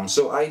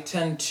 So I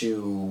tend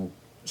to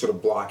sort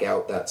of block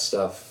out that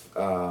stuff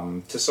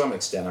to some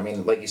extent. I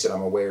mean, like you said,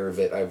 I'm aware of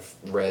it. I've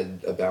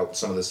read about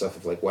some of the stuff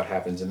of like what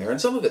happens in there, and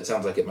some of it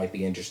sounds like it might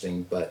be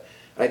interesting, but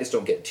I just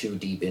don't get too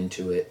deep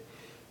into it.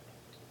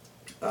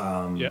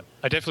 Yeah,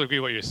 I definitely agree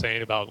with what you're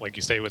saying about, like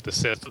you say, with the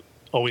Sith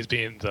always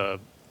being the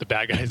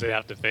bad guys they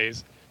have to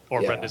face,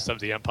 or remnants of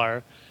the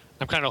Empire.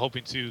 I'm kind of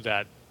hoping too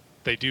that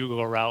they do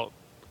go around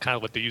kind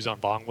of what the Yuuzhan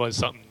Vong was,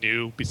 something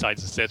new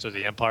besides the Sith or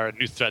the Empire, a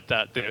new threat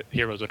that the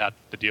heroes would have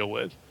to deal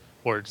with.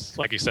 Or it's,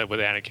 like you said, with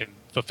Anakin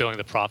fulfilling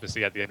the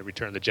prophecy at the end of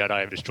Return of the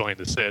Jedi and destroying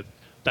the Sith.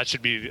 That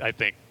should be, I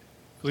think,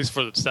 at least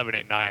for 7,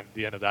 8, 9,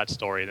 the end of that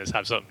story, and just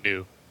have something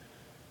new.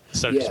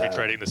 Instead of just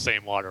retreading the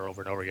same water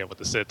over and over again with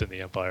the Sith and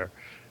the Empire.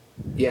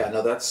 Yeah,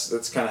 no, that's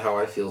kind of how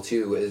I feel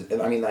too.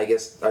 And I mean, I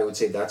guess I would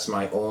say that's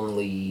my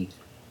only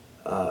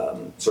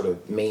sort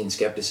of main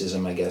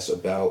skepticism, I guess,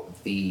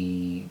 about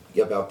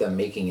them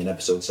making an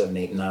episode 7,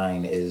 8,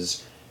 9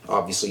 is,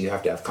 obviously you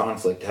have to have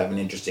conflict to have an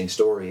interesting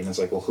story, and it's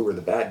like, well, who are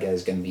the bad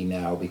guys going to be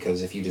now?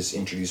 Because if you just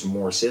introduce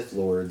more Sith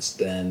Lords,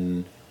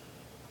 then,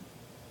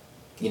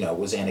 you know,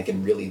 was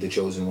Anakin really the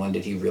chosen one?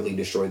 Did he really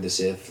destroy the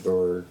Sith?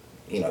 Or,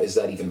 you know, is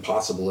that even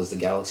possible? Is the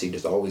galaxy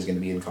just always going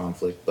to be in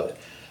conflict? But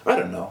I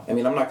don't know. I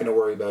mean, I'm not going to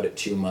worry about it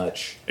too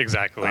much.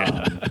 Exactly.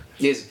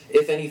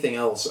 If anything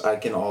else, I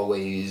can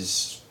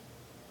always,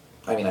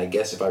 I mean, I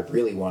guess if I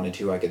really wanted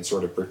to, I could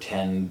sort of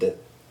pretend that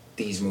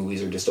these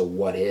movies are just a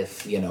what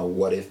if, you know,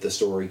 what if the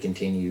story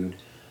continued.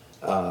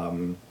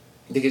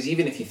 Because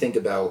even if you think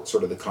about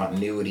sort of the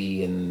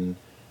continuity and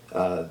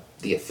the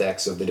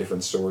effects of the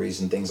different stories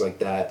and things like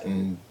that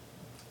and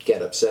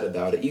get upset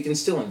about it, you can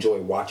still enjoy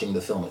watching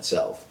the film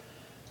itself.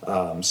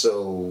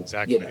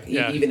 Exactly. You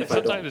know, even if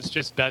sometimes I don't... it's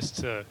just best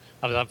to,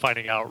 as I'm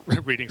finding out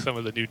reading some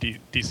of the new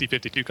DC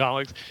 52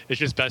 comics, it's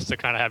just best to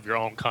kind of have your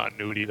own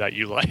continuity that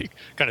you like,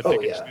 kind of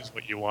pick and choose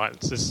what you want.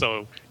 It's just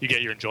so you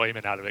get your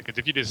enjoyment out of it. Because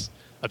if you just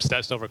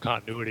obsess over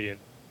continuity, and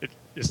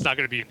it's not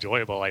going to be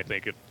enjoyable, I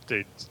think, if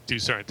they do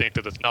certain things,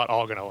 because it's not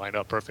all going to line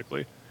up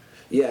perfectly.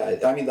 Yeah,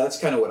 I mean, that's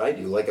kind of what I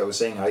do. Like I was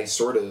saying, I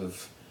sort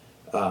of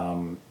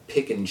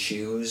pick and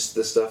choose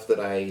the stuff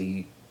that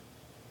I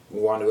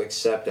want to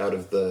accept out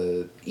of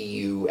the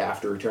EU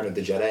after Return of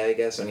the Jedi, I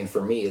guess. I mean,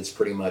 for me, it's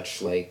pretty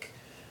much like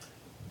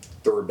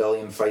the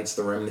rebellion fights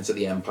the remnants of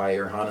the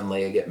Empire, Han and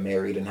Leia get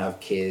married and have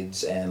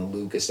kids, and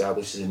Luke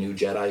establishes a new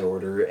Jedi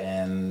Order,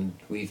 and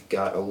we've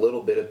got a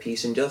little bit of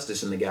peace and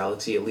justice in the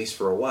galaxy, at least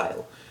for a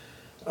while.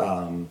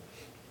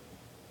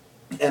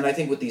 And I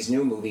think with these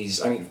new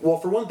movies, I mean, well,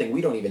 for one thing,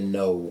 we don't even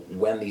know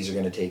when these are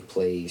going to take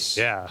place,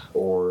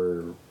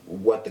 or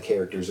what the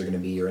characters are going to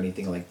be, or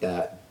anything like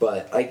that.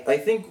 But I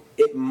think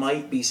it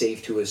might be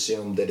safe to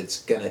assume that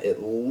it's going to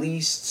at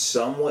least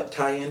somewhat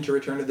tie into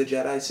Return of the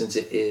Jedi, since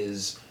it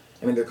is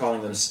I mean, they're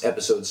calling them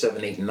episodes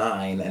 7, 8, and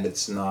 9, and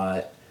it's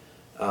not,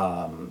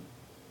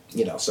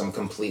 some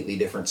completely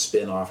different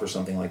spin-off or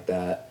something like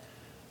that.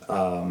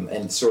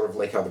 And sort of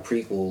like how the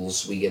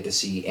prequels, we get to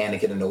see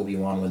Anakin and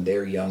Obi-Wan when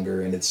they're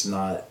younger, and it's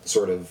not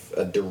sort of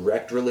a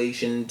direct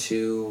relation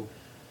to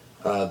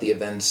the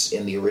events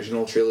in the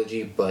original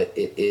trilogy, but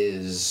it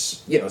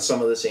is,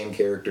 some of the same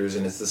characters,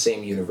 and it's the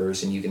same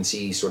universe, and you can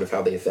see sort of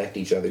how they affect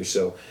each other.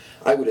 So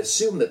I would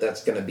assume that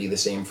that's going to be the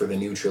same for the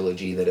new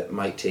trilogy, that it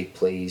might take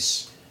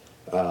place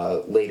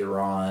later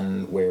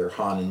on where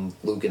Han and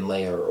Luke and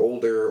Leia are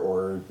older,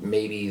 or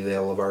maybe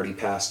they'll have already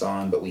passed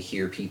on, but we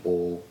hear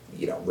people,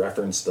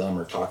 reference them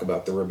or talk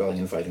about the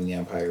rebellion fighting the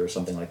Empire or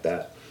something like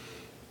that.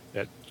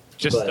 Yeah.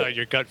 Just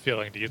your gut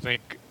feeling, do you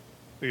think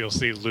you'll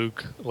see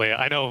Luke, Leia?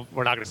 I know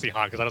we're not going to see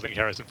Han because I don't think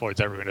Harrison Ford's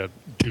ever going to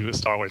do a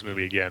Star Wars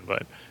movie again,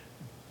 but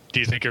do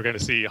you think you're going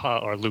to see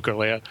Han or Luke or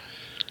Leia?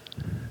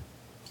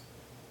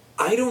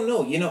 I don't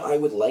know. I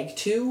would like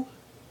to.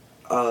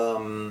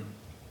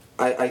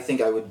 I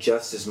think I would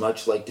just as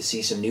much like to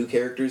see some new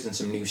characters and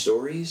some new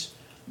stories.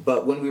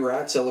 But when we were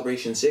at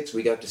Celebration 6,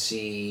 we got to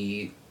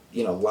see,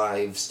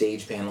 live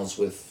stage panels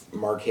with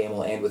Mark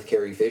Hamill and with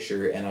Carrie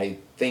Fisher. And I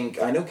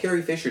know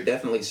Carrie Fisher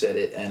definitely said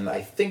it, and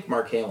I think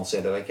Mark Hamill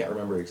said it. I can't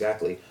remember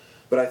exactly.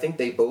 But I think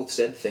they both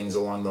said things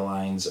along the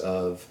lines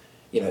of,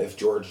 if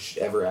George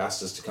ever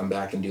asked us to come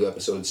back and do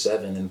episode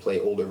 7 and play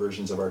older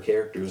versions of our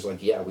characters,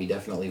 yeah, we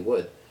definitely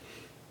would.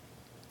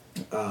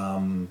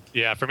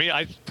 Yeah, for me,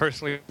 I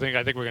personally think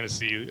we're going to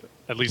see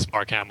at least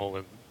Mark Hamill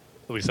in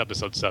at least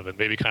episode 7.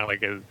 Maybe kind of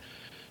like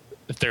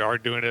if they are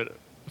doing it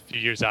a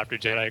few years after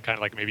Jedi, kind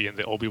of like maybe in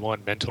the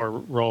Obi-Wan mentor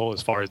role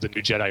as far as the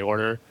new Jedi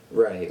Order.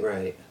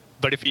 Right.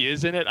 But if he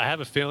is in it, I have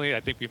a feeling I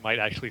think we might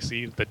actually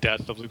see the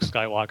death of Luke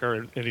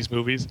Skywalker in these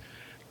movies,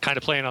 kind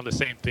of playing on the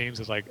same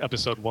themes as like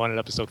episode 1 and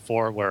episode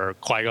 4, where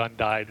Qui-Gon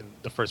died in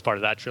the first part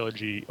of that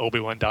trilogy,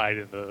 Obi-Wan died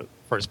in the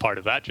first part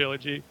of that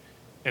trilogy.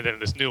 And then in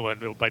this new one,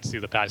 we might see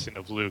the passing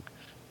of Luke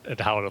and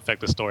how it'll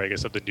affect the story, I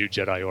guess, of the new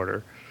Jedi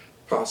Order.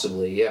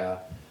 Possibly, yeah.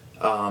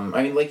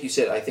 I mean, like you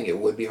said, I think it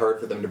would be hard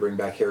for them to bring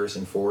back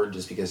Harrison Ford,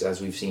 just because,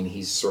 as we've seen,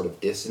 he's sort of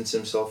distanced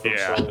himself from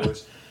Star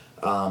Wars.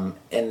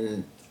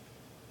 And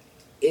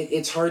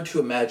it's hard to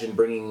imagine them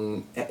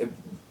bringing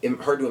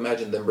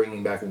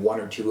back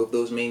one or two of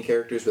those main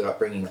characters without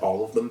bringing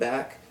all of them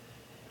back.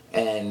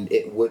 And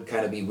it would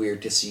kind of be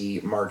weird to see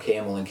Mark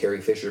Hamill and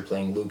Carrie Fisher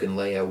playing Luke and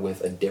Leia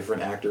with a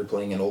different actor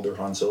playing an older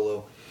Han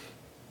Solo.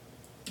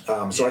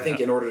 So I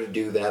think in order to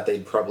do that,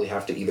 they'd probably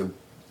have to either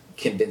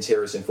convince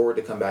Harrison Ford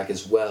to come back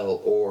as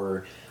well,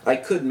 or I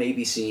could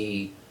maybe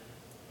see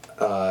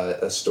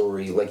a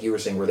story, like you were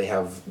saying, where they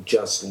have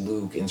just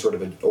Luke in sort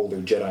of an older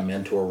Jedi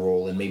mentor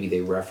role, and maybe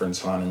they reference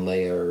Han and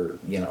Leia, or,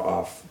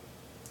 off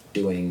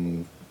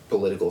doing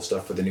political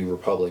stuff for the New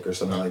Republic or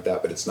something like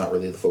that, but it's not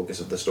really the focus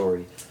of the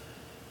story.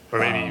 Or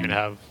maybe even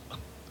have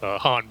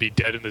Han be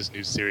dead in this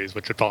new series,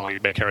 which would probably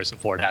make Harrison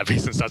Ford happy,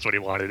 since that's what he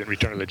wanted in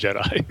Return of the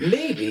Jedi.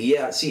 Maybe,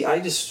 yeah. See, I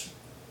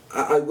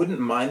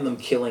wouldn't mind them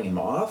killing him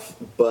off,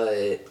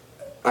 but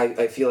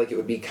I feel like it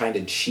would be kind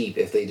of cheap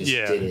if they just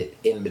did it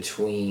in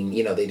between.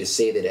 They just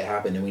say that it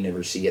happened and we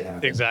never see it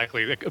happen.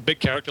 Exactly. Like a big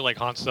character like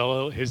Han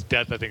Solo, his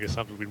death, I think, is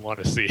something we'd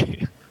want to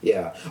see.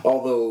 Yeah.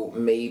 Although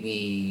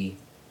maybe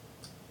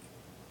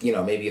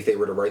if they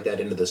were to write that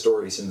into the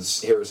story,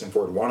 since Harrison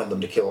Ford wanted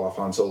them to kill off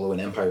Han Solo in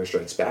Empire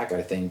Strikes Back,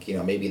 I think,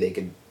 maybe they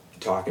could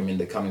talk him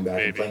into coming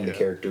back and playing the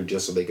character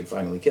just so they could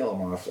finally kill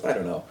him off. I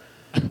don't know.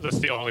 That's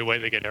the only way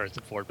they get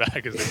Harrison Ford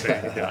back, is they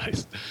say he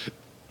dies.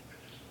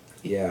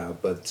 Yeah,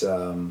 but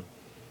I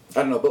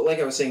don't know. But like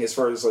I was saying, as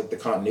far as like the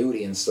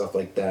continuity and stuff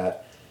like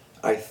that,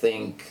 I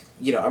think,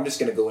 I'm just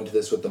going to go into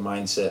this with the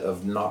mindset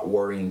of not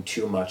worrying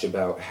too much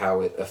about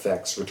how it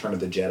affects Return of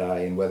the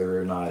Jedi and whether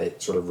or not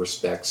it sort of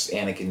respects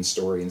Anakin's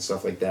story and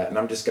stuff like that. And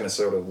I'm just going to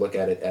sort of look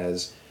at it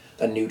as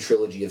a new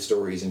trilogy of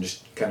stories and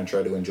just kind of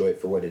try to enjoy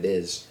it for what it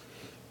is.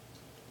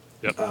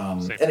 Yep.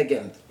 And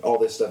again, all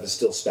this stuff is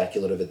still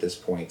speculative at this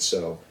point,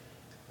 so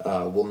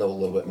we'll know a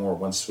little bit more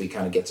once we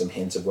kind of get some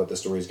hints of what the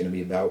story is going to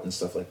be about and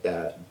stuff like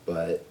that.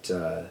 But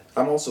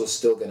I'm also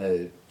still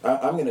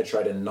I'm going to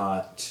try to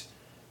not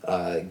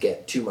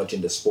get too much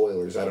into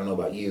spoilers. I don't know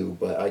about you,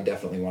 but I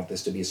definitely want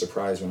this to be a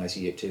surprise when I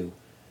see it too.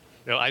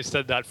 I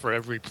said that for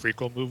every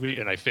prequel movie,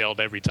 and I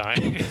failed every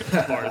time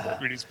as far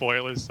as reading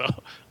spoilers. So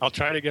I'll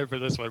try it again for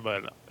this one,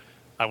 but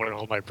I wouldn't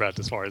hold my breath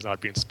as far as not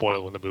being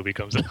spoiled when the movie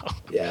comes out.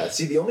 Yeah,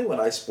 see, the only one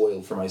I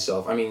spoiled for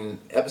myself, I mean,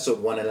 episode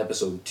 1 and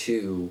episode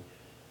 2,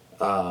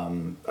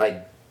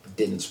 I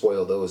didn't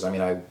spoil those. I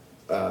mean, I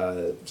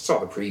saw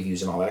the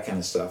previews and all that kind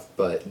of stuff,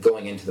 but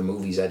going into the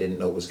movies, I didn't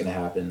know what was going to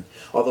happen.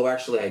 Although,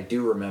 actually, I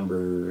do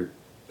remember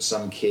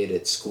some kid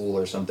at school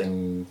or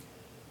something.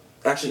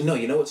 Actually, no,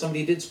 you know what?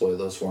 Somebody did spoil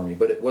those for me,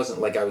 but it wasn't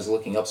like I was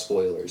looking up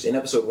spoilers. In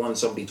episode 1,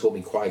 somebody told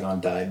me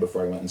Qui-Gon died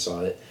before I went and saw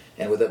it,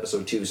 and with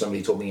episode 2,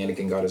 somebody told me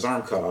Anakin got his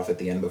arm cut off at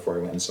the end before I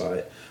went and saw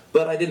it.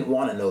 But I didn't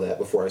want to know that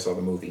before I saw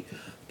the movie.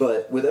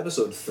 But with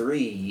episode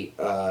 3,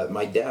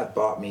 my dad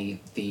bought me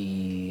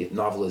the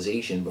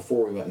novelization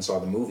before we went and saw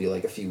the movie,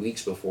 like a few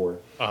weeks before.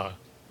 Uh-huh.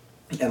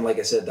 And like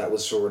I said, that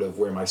was sort of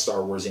where my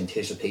Star Wars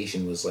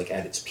anticipation was like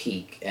at its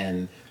peak.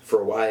 And for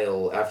a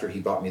while after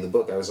he bought me the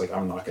book, I was like,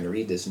 I'm not going to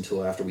read this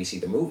until after we see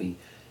the movie.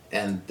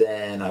 And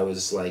then I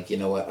was like, you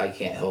know what, I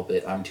can't help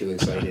it. I'm too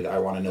excited. I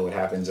want to know what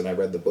happens. And I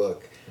read the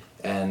book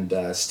and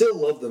still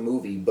love the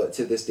movie. But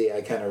to this day,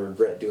 I kind of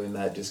regret doing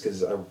that just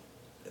because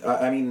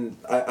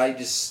I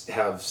just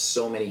have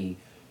so many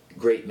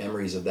great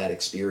memories of that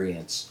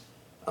experience.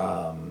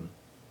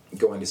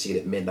 Going to see it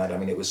at midnight. I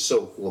mean, it was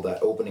so cool,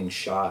 that opening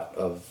shot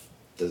of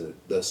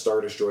the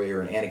Star Destroyer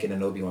and Anakin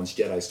and Obi-Wan's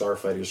Jedi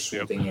starfighters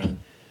swooping in.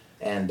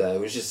 And it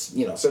was just,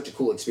 such a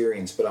cool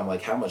experience. But I'm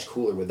like, how much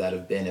cooler would that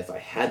have been if I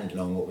hadn't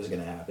known what was going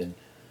to happen?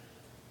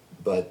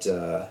 But,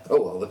 oh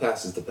well, the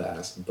past is the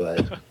past.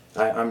 But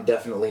I'm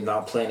definitely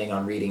not planning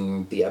on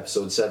reading the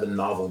Episode 7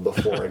 novel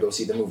before I go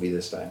see the movie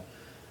this time.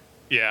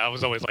 Yeah, I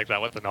was always like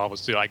that with the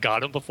novels, too. I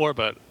got them before,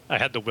 but I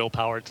had the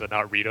willpower to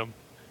not read them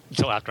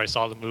until after I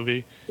saw the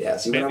movie. Yeah,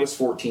 see, when I was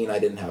 14, I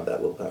didn't have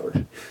that willpower.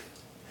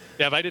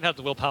 Yeah, but I didn't have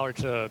the willpower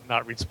to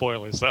not read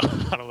spoilers, so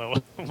I don't know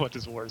what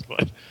is worse.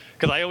 But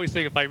because I always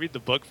think if I read the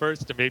book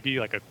first, there may be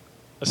like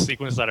a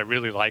sequence that I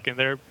really like in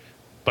there,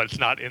 but it's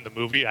not in the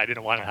movie. I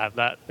didn't want to have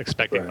that,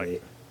 expecting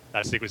like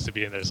that sequence to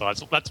be in there. So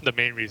that's the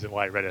main reason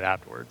why I read it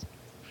afterwards.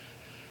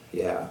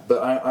 Yeah,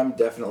 but I'm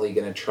definitely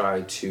going to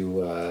try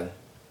to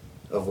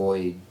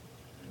avoid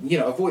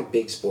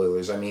big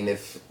spoilers. I mean,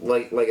 if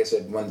like I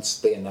said, once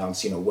they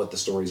announce what the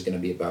story's going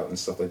to be about and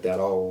stuff like that,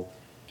 I'll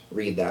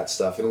read that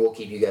stuff, and we'll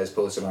keep you guys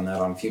posted on that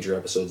on future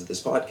episodes of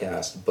this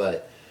podcast.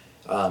 But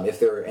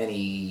if there are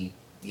any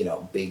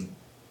big,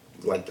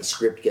 like the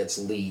script gets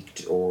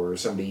leaked or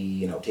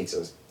somebody takes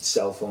a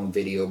cell phone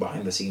video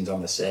behind the scenes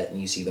on the set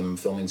and you see them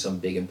filming some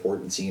big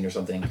important scene or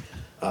something,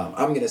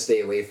 I'm gonna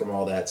stay away from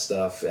all that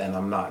stuff, and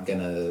I'm not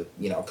gonna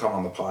come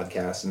on the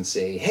podcast and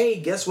say,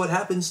 hey, guess what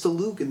happens to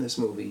Luke in this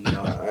movie.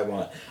 I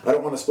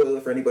don't want to spoil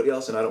it for anybody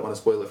else, and I don't want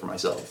to spoil it for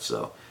myself.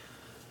 So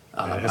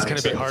it's going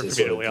to be hard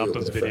for me to lay off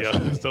those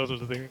videos. Those are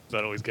the things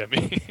that always get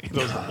me.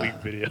 Those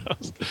leaked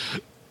videos.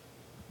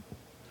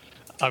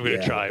 I'm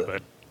going to try,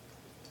 but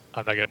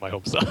I'm not getting my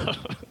hopes up.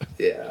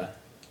 Yeah.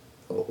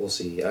 We'll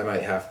see. I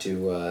might have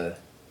to,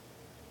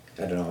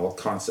 I don't know, I'll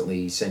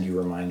constantly send you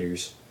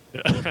reminders.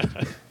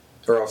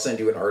 Or I'll send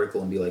you an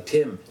article and be like,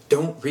 Tim,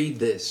 don't read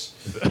this.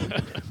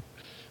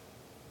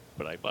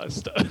 But I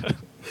must.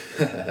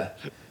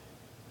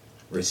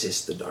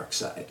 Resist the dark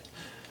side.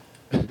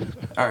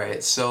 All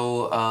right,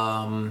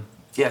 so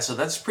so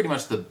that's pretty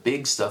much the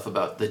big stuff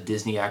about the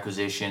Disney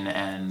acquisition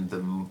and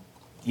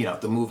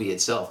the movie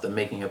itself, the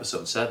making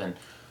Episode 7.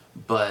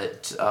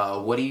 But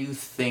what do you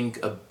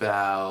think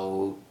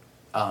about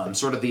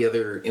sort of the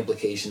other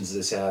implications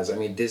this has? I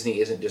mean, Disney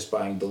isn't just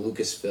buying the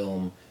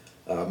Lucasfilm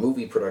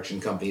movie production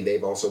company.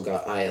 They've also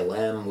got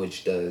ILM,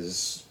 which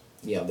does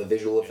the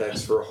visual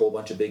effects for a whole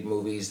bunch of big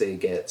movies. They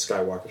get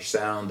Skywalker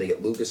Sound, they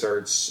get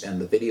LucasArts and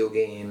the video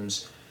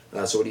games.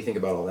 So what do you think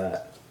about all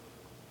that?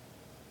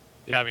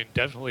 Yeah, I mean,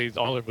 definitely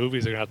all their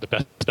movies are going to have the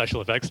best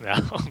special effects now,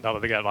 now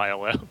that they got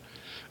ILM.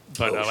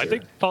 But sure. I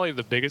think probably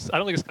the biggest, I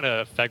don't think it's going to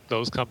affect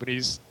those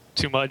companies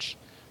too much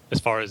as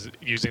far as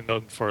using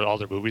them for all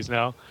their movies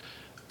now.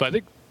 But I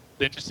think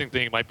the interesting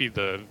thing might be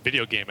the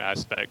video game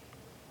aspect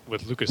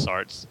with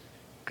LucasArts,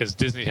 because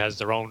Disney has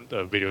their own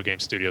video game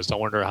studios. So I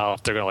wonder how,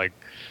 if they're going to like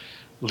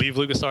leave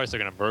LucasArts, they're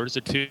going to merge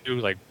the two,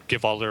 like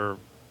have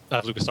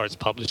LucasArts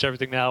publish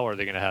everything now, or are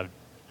they going to have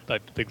I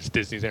think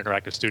Disney's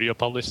Interactive Studio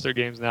published their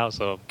games now,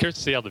 so I'm curious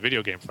to see how the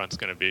video game front's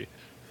going to be.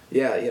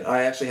 Yeah,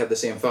 I actually had the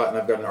same thought, and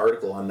I've got an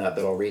article on that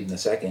I'll read in a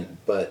second.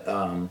 But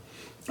I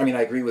mean,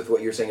 I agree with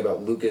what you're saying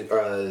about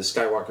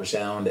Skywalker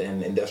Sound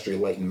and Industrial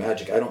Light and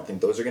Magic. I don't think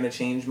those are going to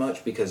change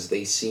much because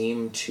they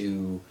seem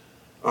to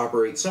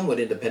operate somewhat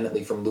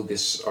independently from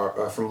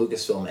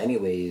Lucasfilm,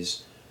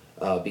 anyways.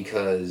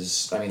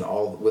 Because I mean,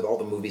 with all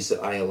the movies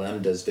that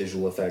ILM does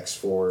visual effects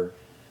for.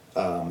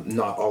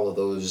 Not all of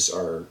those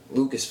are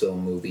Lucasfilm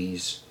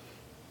movies.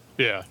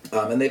 Yeah.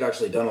 And they've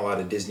actually done a lot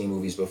of Disney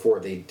movies before.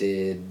 They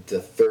did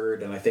the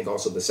third and I think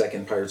also the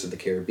second Pirates of the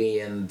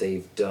Caribbean.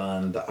 They've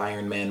done the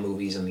Iron Man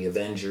movies and the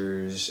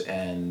Avengers.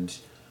 And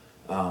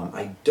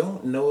I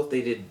don't know if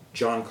they did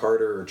John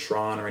Carter or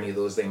Tron or any of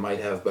those. They might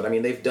have. But I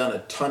mean, they've done a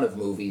ton of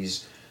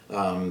movies.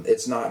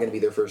 It's not going to be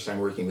their first time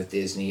working with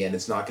Disney, and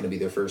it's not going to be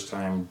their first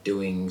time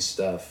doing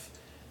stuff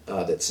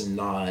that's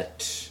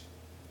not...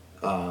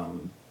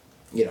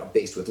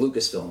 based with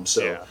Lucasfilm.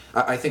 So yeah.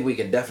 I think we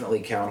can definitely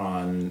count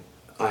on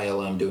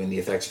ILM doing the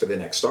effects for the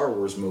next Star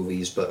Wars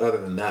movies, but other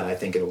than that, I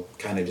think it'll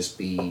kind of just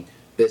be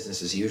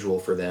business as usual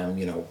for them,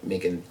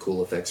 making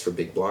cool effects for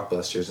big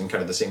blockbusters, and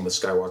kind of the same with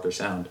Skywalker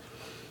Sound.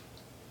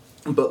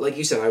 But like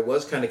you said, I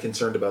was kind of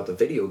concerned about the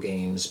video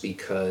games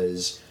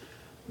because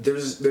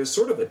there's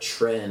sort of a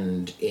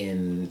trend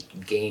in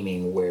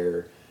gaming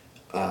where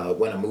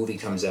when a movie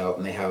comes out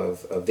and they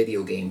have a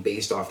video game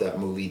based off that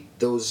movie,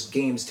 those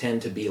games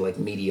tend to be like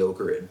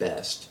mediocre at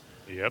best.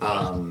 Yep.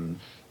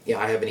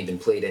 I haven't even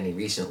played any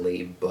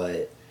recently,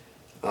 but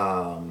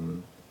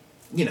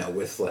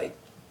with like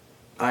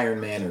Iron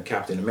Man or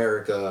Captain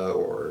America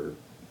or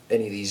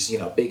any of these,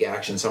 big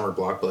action summer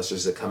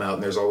blockbusters that come out,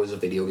 and there's always a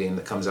video game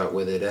that comes out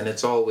with it, and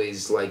it's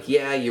always like,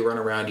 yeah, you run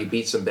around, you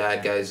beat some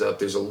bad guys up,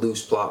 there's a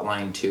loose plot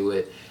line to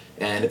it,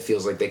 and it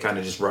feels like they kind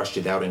of just rushed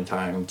it out in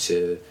time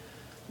to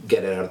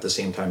get it out at the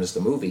same time as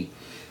the movie.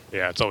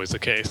 Yeah, it's always the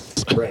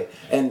case. Right.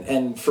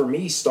 And for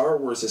me, Star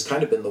Wars has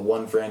kind of been the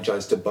one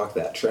franchise to buck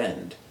that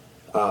trend.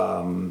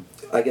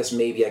 I guess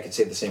maybe I could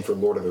say the same for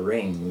Lord of the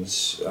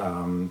Rings,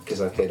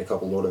 because I've played a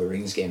couple Lord of the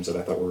Rings games that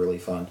I thought were really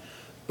fun.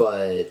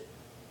 But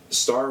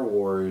Star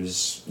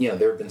Wars,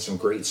 there have been some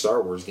great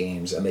Star Wars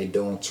games, and they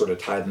don't sort of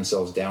tie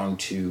themselves down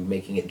to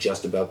making it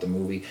just about the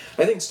movie.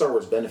 I think Star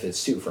Wars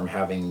benefits, too, from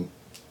having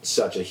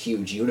such a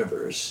huge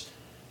universe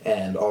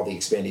and all the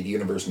expanded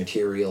universe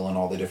material and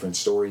all the different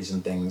stories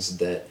and things,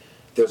 that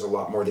there's a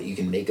lot more that you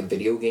can make a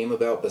video game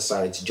about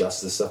besides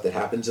just the stuff that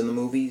happens in the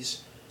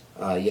movies.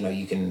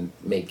 You can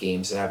make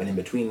games that happen in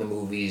between the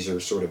movies or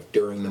sort of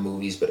during the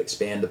movies but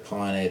expand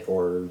upon it,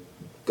 or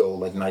go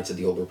like Knights of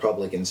the Old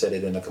Republic and set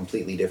it in a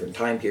completely different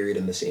time period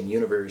in the same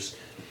universe.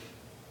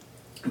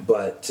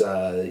 But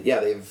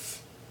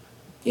they've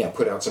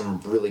put out some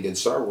really good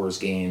Star Wars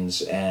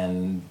games,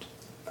 and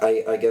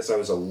I guess I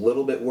was a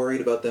little bit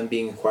worried about them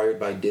being acquired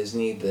by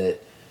Disney,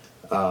 that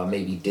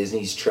maybe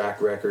Disney's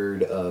track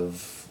record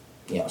of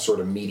sort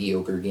of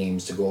mediocre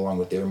games to go along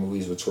with their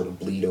movies would sort of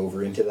bleed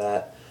over into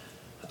that.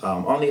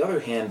 On the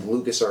other hand,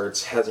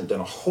 LucasArts hasn't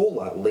done a whole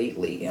lot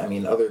lately. I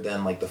mean, other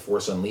than like the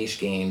Force Unleashed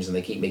games, and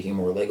they keep making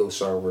more Lego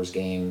Star Wars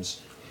games,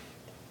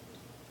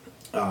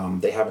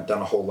 they haven't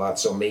done a whole lot,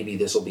 so maybe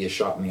this will be a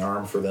shot in the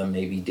arm for them.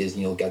 Maybe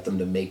Disney will get them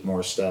to make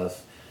more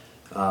stuff.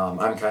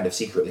 I'm kind of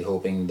secretly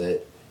hoping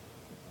that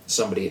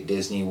somebody at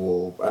Disney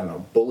will,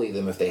 bully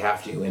them if they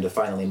have to into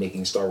finally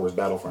making Star Wars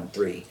Battlefront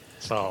 3.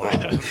 So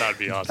that'd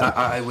be awesome.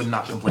 I would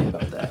not complain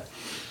about that.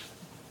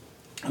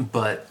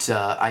 But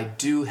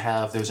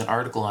there's an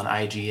article on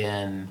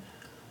IGN.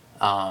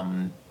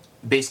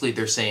 Basically,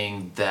 they're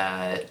saying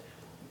that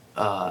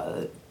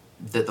the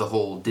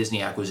whole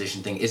Disney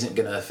acquisition thing isn't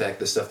going to affect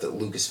the stuff that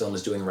Lucasfilm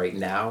is doing right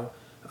now.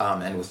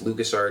 And with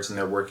LucasArts, and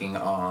they're working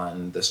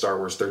on the Star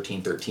Wars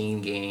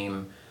 1313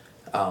 game,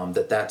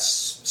 that's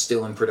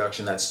still in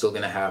production, that's still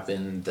going to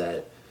happen,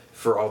 that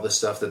for all the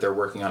stuff that they're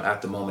working on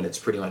at the moment, it's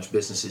pretty much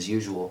business as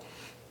usual.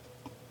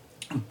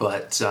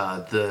 But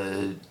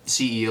the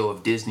CEO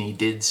of Disney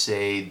did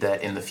say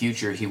that in the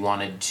future he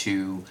wanted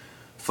to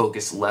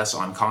focus less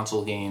on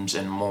console games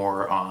and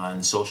more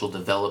on social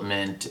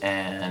development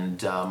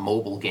and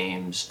mobile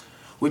games,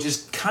 which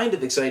is kind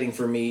of exciting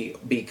for me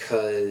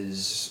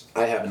because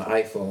I have an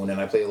iPhone and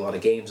I play a lot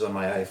of games on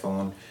my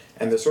iPhone,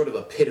 and there's sort of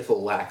a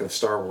pitiful lack of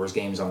Star Wars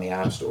games on the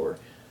App Store.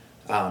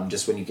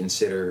 Just when you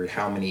consider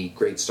how many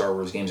great Star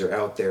Wars games are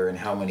out there and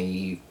how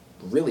many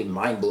really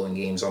mind-blowing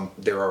games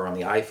there are on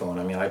the iPhone.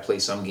 I mean, I play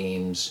some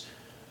games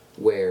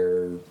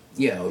where,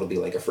 it'll be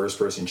like a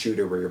first-person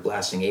shooter where you're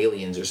blasting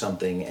aliens or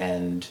something,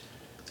 and,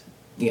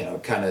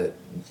 kind of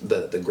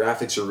the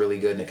graphics are really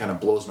good, and it kind of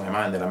blows my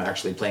mind that I'm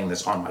actually playing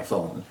this on my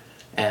phone.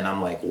 And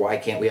I'm like, why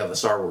can't we have a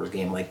Star Wars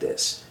game like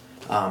this?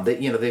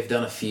 They've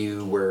done a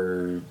few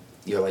where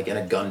you're like in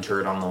a gun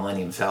turret on the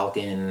Millennium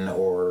Falcon,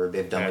 or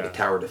they've done like a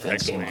tower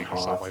defense game on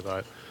Hoth. Something like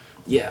that.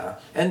 Yeah,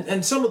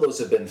 and some of those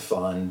have been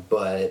fun,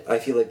 but I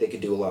feel like they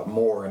could do a lot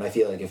more, and I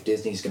feel like if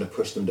Disney's going to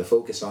push them to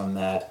focus on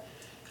that,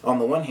 on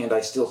the one hand,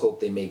 I still hope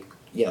they make,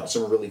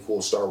 some really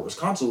cool Star Wars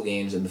console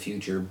games in the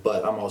future,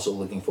 but I'm also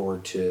looking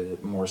forward to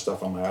more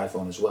stuff on my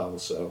iPhone as well,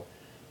 so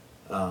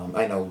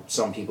I know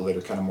some people that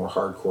are kind of more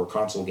hardcore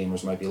console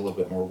gamers might be a little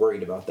bit more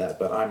worried about that,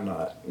 but I'm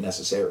not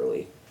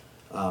necessarily.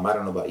 I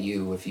don't know about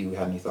you, if you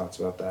have any thoughts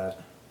about that.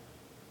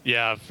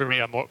 Yeah, for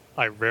me,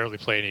 I rarely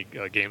play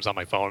any games on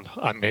my phone.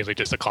 I'm mainly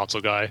just a console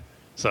guy.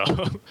 So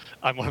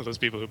I'm one of those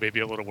people who may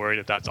be a little worried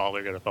if that's all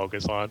they're going to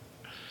focus on.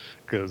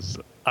 Because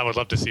I would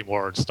love to see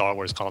more Star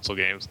Wars console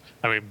games.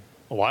 I mean,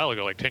 a while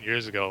ago, like 10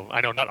 years ago,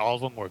 I know not all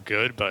of them were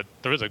good, but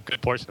there was a good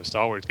portion of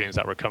Star Wars games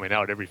that were coming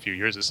out every few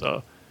years or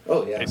so.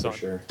 Oh, yeah, based for on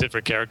sure.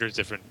 Different characters,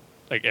 different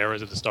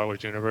eras of the Star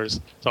Wars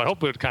universe. So I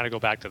hope we would kind of go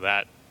back to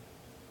that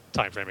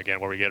time frame again,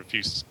 where we get a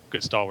few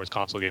good Star Wars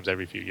console games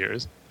every few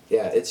years.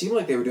 Yeah, it seemed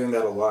like they were doing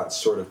that a lot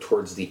sort of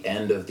towards the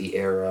end of the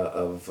era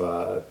of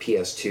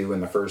PS2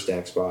 and the first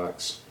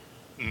Xbox.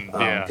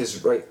 Yeah.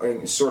 Because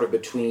sort of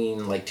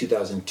between like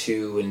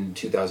 2002 and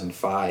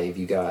 2005,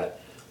 you got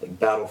like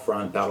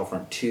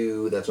Battlefront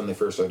 2. That's when they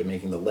first started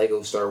making the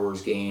Lego Star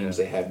Wars games.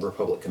 Yeah. They had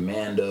Republic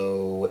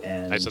Commando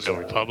and Knights of the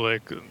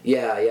Republic.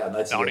 Yeah,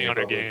 Knights of the Bounty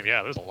Hunter Republic. game.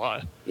 Yeah, there's a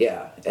lot.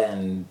 Yeah,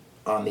 and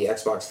on the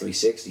Xbox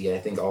 360, I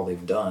think all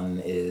they've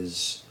done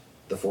is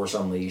The Force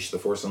Unleashed, The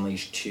Force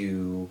Unleashed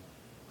 2,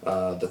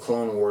 the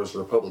Clone Wars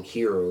Republic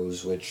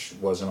Heroes, which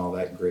wasn't all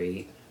that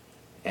great,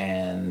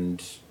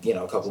 and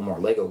a couple more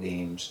Lego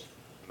games.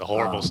 The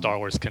horrible Star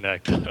Wars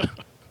Connect.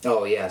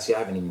 Oh yeah, see, I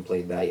haven't even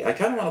played that yet. I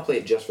kind of want to play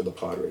it just for the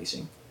pod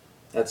racing.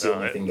 That's the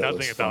only thing that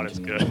looks fun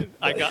to me. Nothing about it's good.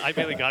 I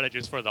mainly got it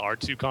just for the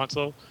R2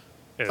 console.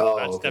 And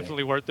that's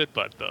definitely worth it,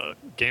 but the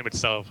game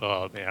itself,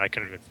 oh man, I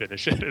couldn't even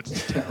finish it.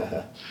 It's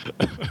terrible.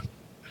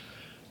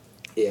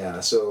 Yeah,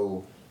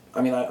 so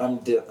I mean,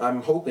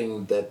 I'm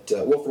hoping that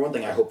well, for one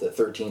thing, I hope that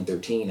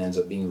 1313 ends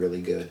up being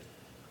really good,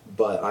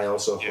 but I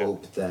also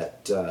hope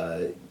that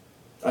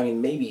I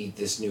mean, maybe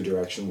this new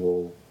direction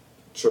will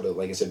sort of,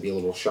 like I said, be a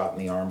little shot in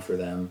the arm for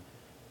them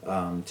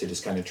to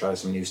just kind of try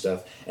some new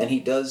stuff. And he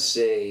does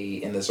say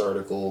in this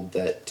article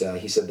that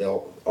he said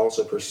they'll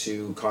also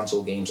pursue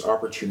console games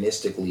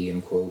opportunistically,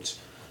 in quotes,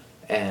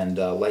 and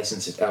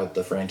license out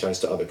the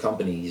franchise to other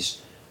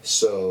companies.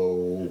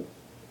 So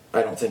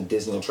I don't think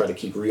Disney will try to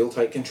keep real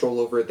tight control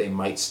over it. They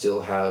might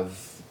still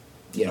have,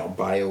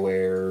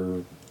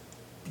 BioWare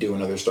do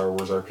another Star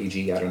Wars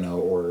RPG, I don't know,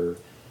 or,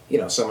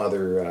 some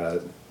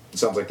other...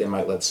 sounds like they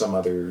might let some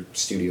other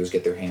studios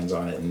get their hands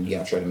on it and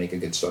try to make a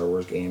good Star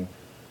Wars game.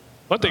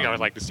 One thing I would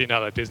like to see now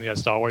that Disney has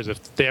Star Wars,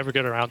 if they ever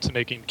get around to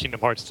making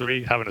Kingdom Hearts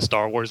 3, having a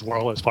Star Wars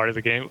world as part of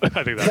the game,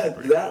 I think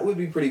that would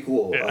be pretty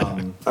cool.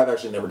 Yeah. I've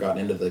actually never gotten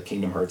into the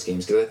Kingdom Hearts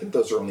games because I think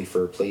those are only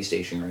for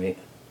PlayStation, right?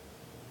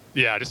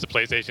 Yeah, just a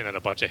PlayStation and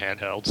a bunch of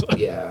handhelds.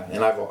 Yeah,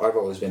 and I've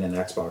always been an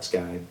Xbox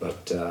guy,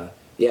 but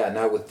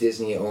now with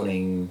Disney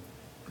owning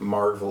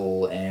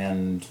Marvel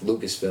and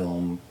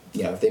Lucasfilm,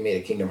 if they made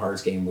a Kingdom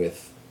Hearts game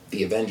with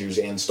the Avengers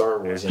and Star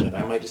Wars in it,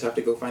 I might just have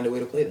to go find a way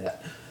to play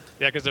that.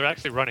 Yeah, because they're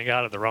actually running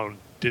out of their own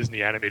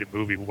Disney animated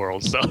movie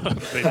world, so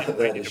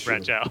they need to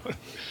branch out.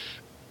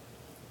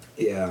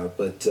 Yeah,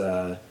 but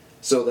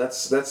so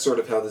that's sort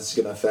of how this is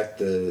going to affect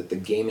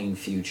the gaming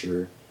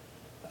future.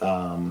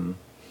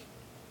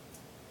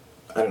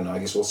 I don't know. I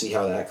guess we'll see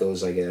how that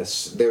goes. I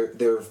guess there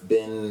have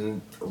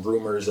been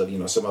rumors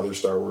of some other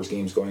Star Wars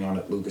games going on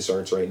at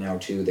LucasArts right now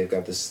too. They've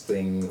got this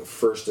thing,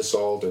 First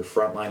Assault or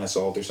Frontline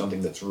Assault or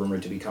something that's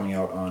rumored to be coming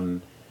out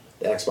on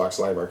the Xbox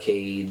Live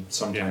Arcade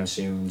sometime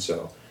soon.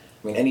 So,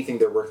 I mean, anything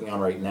they're working on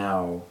right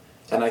now,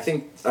 and I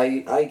think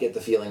I get the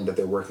feeling that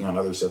they're working on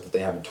other stuff that they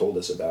haven't told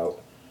us about,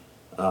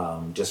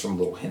 just from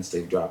little hints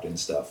they've dropped and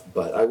stuff.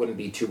 But I wouldn't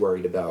be too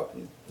worried about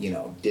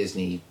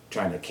Disney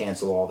trying to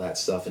cancel all that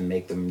stuff and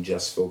make them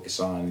just focus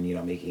on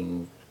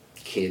making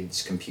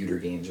kids computer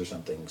games or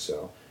something.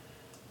 So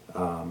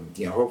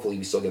hopefully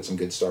we still get some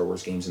good Star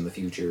Wars games in the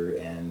future,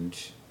 and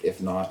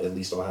if not, at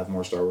least I'll have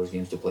more Star Wars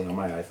games to play on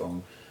my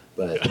iPhone.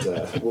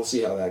 But we'll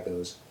see how that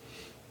goes.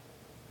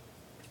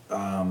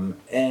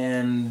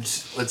 And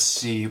let's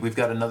see, we've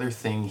got another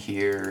thing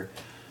here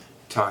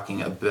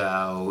talking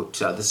about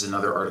this is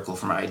another article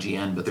from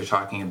IGN, but they're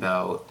talking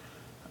about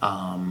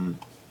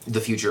the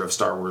future of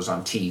Star Wars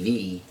on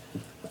TV.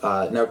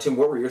 Now, Tim,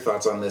 what were your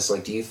thoughts on this?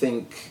 Like, do you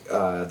think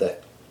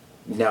that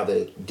now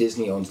that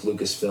Disney owns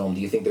Lucasfilm,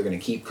 do you think they're going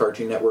to keep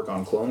Cartoon Network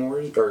on Clone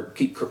Wars, or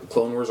keep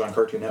Clone Wars on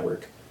Cartoon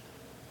Network?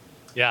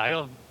 Yeah, I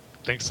don't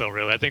think so,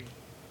 really.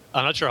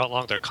 I'm not sure how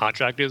long their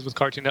contract is with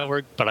Cartoon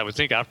Network, but I would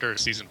think after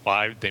season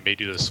 5, they may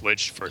do the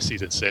switch for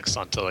season 6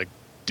 onto like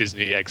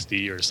Disney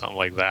XD or something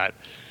like that.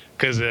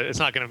 Because it's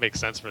not going to make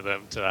sense for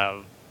them to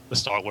have the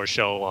Star Wars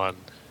show on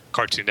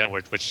Cartoon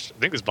Network, which I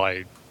think is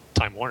by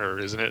Time Warner,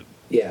 isn't it?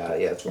 Yeah,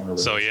 it's Warner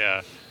Bros.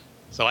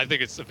 So I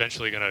think it's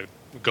eventually going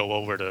to go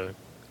over to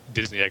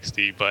Disney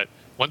XD. But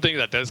one thing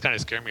that does kind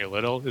of scare me a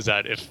little is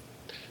that if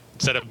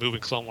instead of moving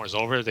Clone Wars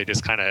over, they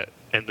just kind of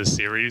end the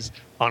series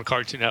on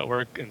Cartoon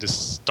Network and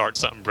just start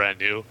something brand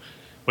new,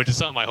 which is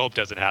something I hope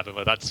doesn't happen.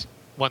 But that's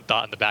one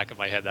thought in the back of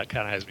my head that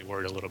kind of has me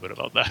worried a little bit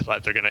about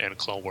that they're going to end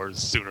Clone Wars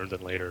sooner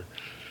than later.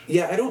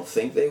 Yeah, I don't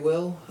think they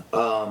will.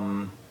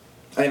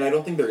 I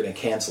don't think they're going to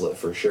cancel it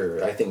for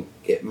sure. I think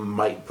it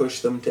might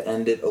push them to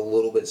end it a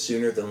little bit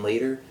sooner than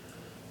later.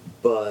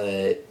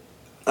 But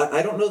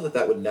I don't know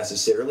that would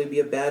necessarily be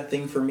a bad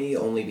thing for me,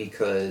 only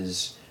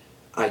because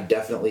one of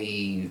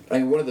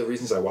the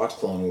reasons I watch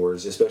Clone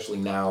Wars, especially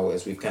now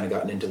as we've kind of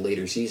gotten into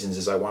later seasons,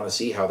 is I want to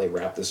see how they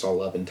wrap this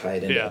all up and tie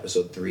it into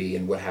Episode 3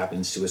 and what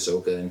happens to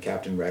Ahsoka and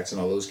Captain Rex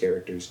and all those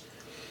characters.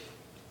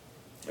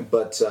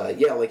 But,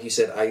 like you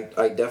said,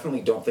 I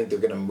definitely don't think they're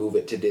going to move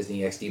it to Disney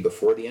XD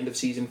before the end of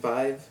Season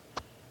 5.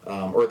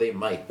 Or they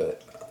might,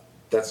 but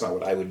that's not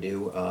what I would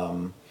do.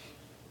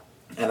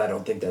 And I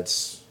don't think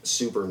that's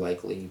super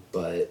likely,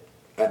 but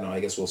I don't know, I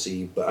guess we'll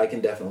see. But I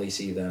can definitely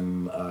see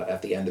them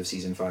at the end of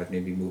Season 5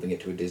 maybe moving it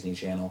to a Disney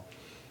channel.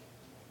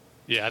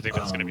 Yeah, I think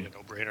that's going to be a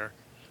no-brainer.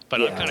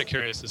 But I'm kind of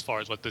curious as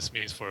far as what this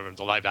means for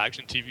the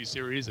live-action TV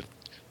series. If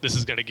this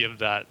is going to give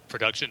that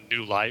production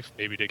new life,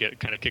 maybe to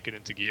kick it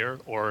into gear,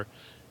 or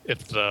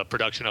if the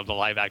production of the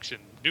live-action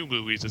new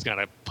movies is going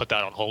to put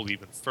that on hold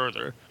even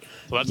further.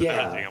 So that's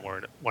another thing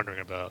I'm wondering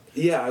about.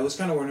 Yeah, I was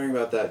kind of wondering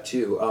about that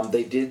too.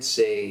 They did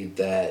say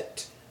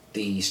that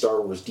the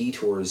Star Wars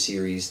Detours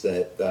series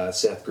that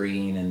Seth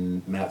Green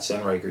and Matt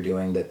Senreich are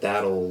doing,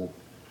 that'll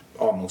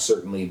almost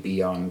certainly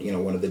be on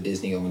one of the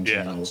Disney-owned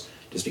channels,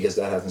 just because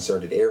that hasn't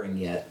started airing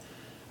yet.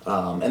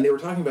 And they were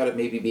talking about it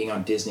maybe being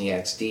on Disney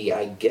XD.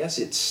 I guess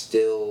it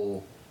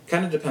still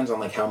kind of depends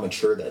on how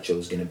mature that show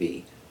is going to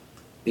be,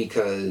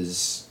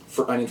 because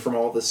from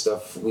all the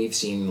stuff we've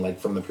seen,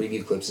 from the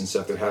preview clips and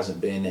stuff, there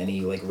hasn't been any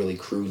really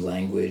crude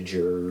language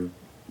or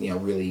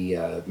really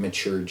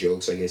mature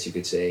jokes, I guess you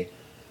could say.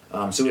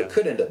 So it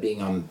could end up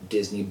being on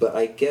Disney, but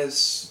I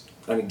guess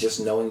I mean, just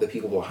knowing the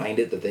people behind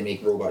it, that they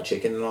make Robot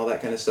Chicken and all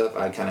that kind of stuff,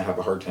 I kind of have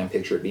a hard time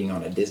picture it being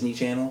on a Disney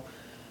Channel,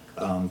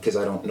 because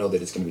I don't know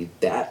that it's going to be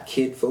that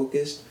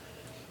kid-focused.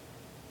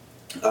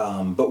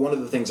 But one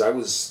of the things I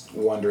was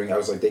wondering, I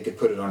was like, they could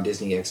put it on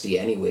Disney XD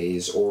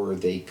anyways, or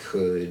they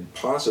could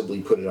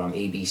possibly put it on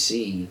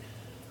ABC,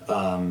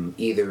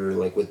 either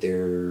like with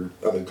their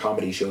other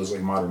comedy shows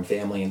like Modern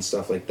Family and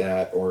stuff like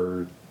that,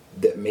 or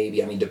that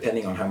maybe, I mean,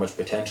 depending on how much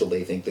potential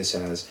they think this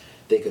has,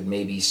 they could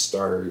maybe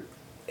start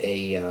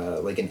a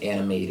like an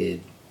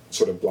animated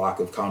sort of block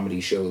of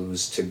comedy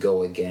shows to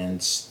go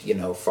against, you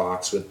know,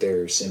 Fox with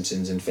their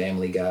Simpsons and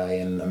Family Guy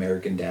and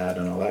American Dad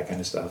and all that kind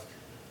of stuff.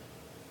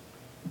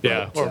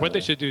 Yeah, But, or what they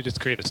should do, just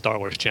create a Star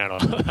Wars channel.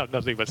 Have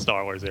nothing but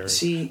Star Wars there.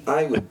 See,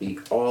 I would be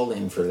all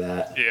in for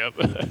that.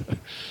 Yep.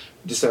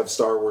 Just have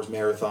Star Wars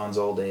marathons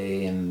all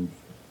day and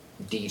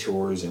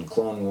detours and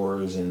Clone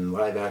Wars and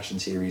live action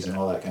series and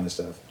all that kind of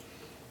stuff.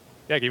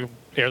 Yeah, even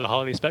air the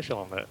holiday special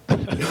on that.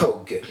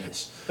 Oh,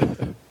 goodness.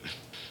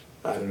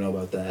 I don't know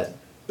about that.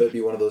 That'd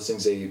be one of those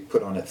things they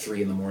put on at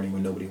 3 in the morning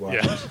when nobody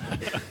watches.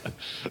 Yeah.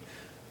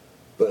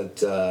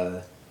 But,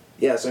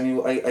 yeah, so I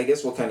mean, I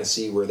guess we'll kind of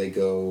see where they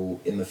go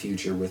in the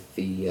future with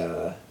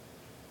the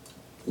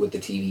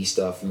TV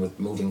stuff and with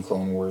moving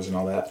Clone Wars and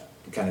all that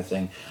kind of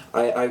thing.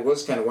 I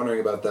was kind of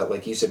wondering about that,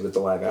 like you said, with the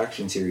live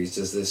action series.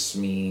 Does this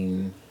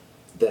mean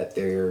that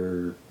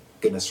they're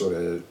going to sort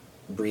of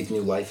breathe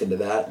new life into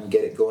that and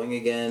get it going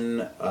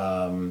again?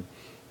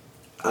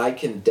 I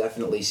can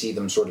definitely see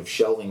them sort of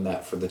shelving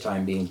that for the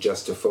time being,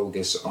 just to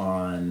focus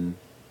on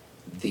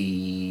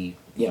the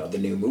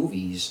new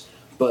movies.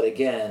 But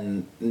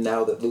again,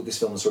 now that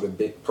Lucasfilm is sort of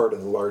part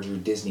of the larger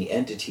Disney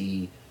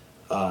entity,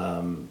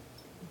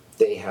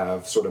 they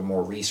have sort of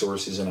more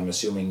resources, and I'm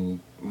assuming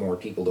more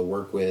people to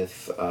work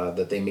with,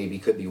 that they maybe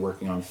could be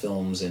working on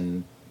films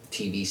and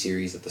TV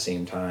series at the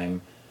same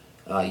time.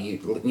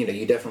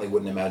 You definitely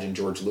wouldn't imagine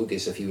George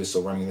Lucas, if he was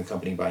still running the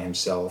company by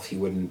himself, he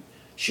wouldn't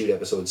shoot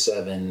episode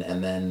 7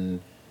 and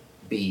then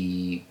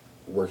be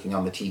working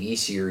on the TV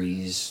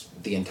series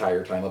the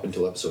entire time up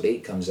until episode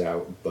 8 comes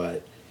out.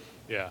 But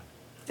Yeah.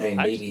 I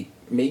mean,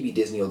 maybe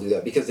Disney will do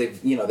that, because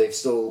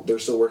they're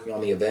still working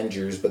on the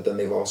Avengers, but then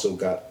they've also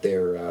got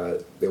they're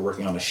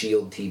working on a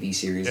Shield TV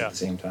series at the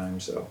same time.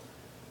 So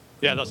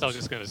Yeah, that's what I was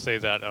just going to say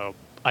that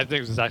I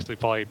think this actually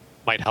probably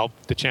might help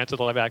the chance of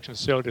the live action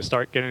show to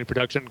start getting into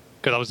production,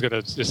 because I was going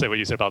to just say what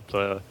you said about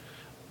the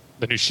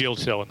new Shield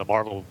show and the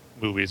Marvel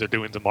movies. They're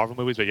doing the Marvel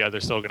movies, but yeah,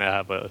 they're still going to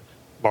have a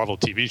Marvel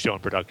TV show in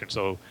production.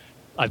 So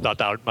I thought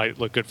that might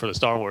look good for the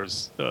Star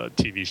Wars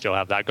TV show,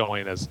 have that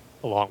going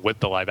along with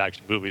the live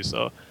action movies.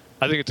 So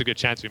I think it's a good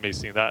chance we may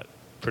see that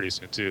pretty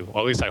soon too.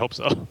 Well, at least I hope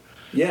so.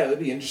 yeah, it'd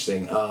be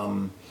interesting.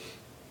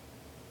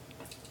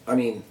 I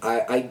mean,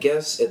 I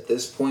guess at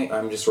this point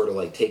I'm just sort of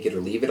like take it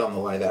or leave it on the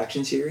live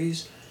action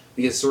series,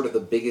 because sort of the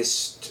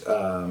biggest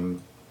the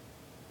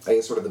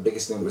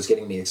biggest thing that was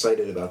getting me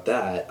excited about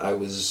that, I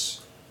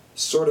was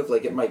sort of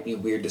like, it might be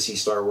weird to see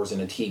Star Wars in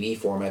a TV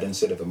format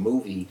instead of a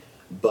movie,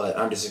 but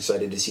I'm just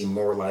excited to see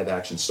more live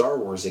action Star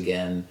Wars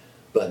again.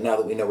 But now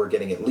that we know we're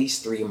getting at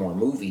least 3 more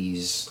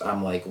movies,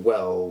 I'm like,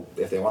 well,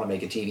 if they want to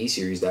make a TV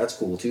series, that's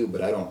cool too,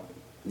 but I don't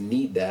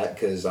need that,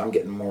 because I'm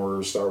getting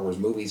more Star Wars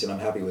movies and I'm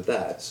happy with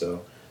that.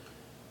 So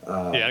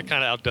yeah, it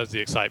kind of outdoes the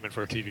excitement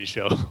for a TV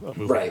show.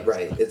 Right.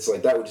 It's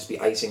like, that would just be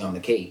icing on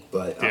the cake,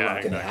 but I'm Yeah, not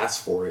going to exactly.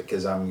 ask for it,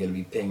 because I'm going to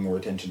be paying more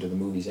attention to the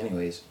movies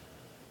anyways.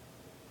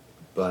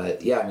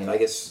 But yeah, I mean, I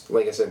guess,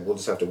 like I said, we'll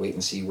just have to wait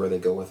and see where they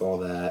go with all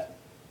that.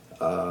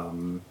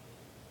 And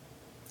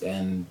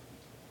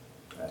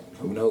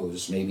who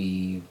knows,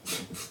 maybe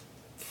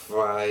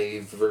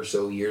 5 or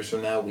so years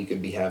from now, we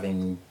could be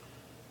having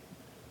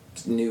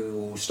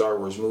new Star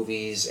Wars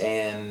movies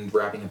and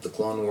wrapping up the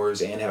Clone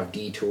Wars and have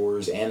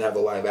detours and have a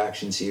live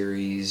action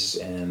series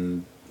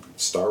and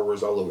Star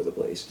Wars all over the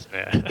place.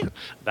 Yeah,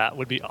 that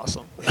would be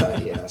awesome.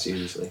 Yeah,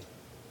 seriously.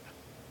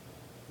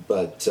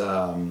 But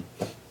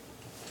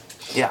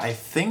yeah, I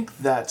think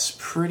that's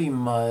pretty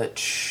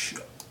much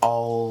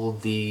all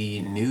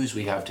the news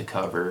we have to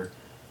cover.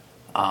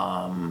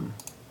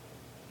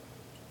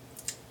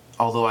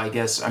 Although I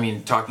guess, I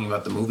mean, talking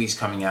about the movies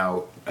coming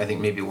out, I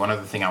think maybe one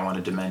other thing I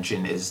wanted to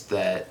mention is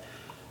that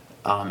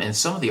in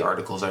some of the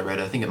articles I read,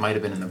 I think it might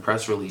have been in the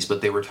press release,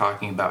 but they were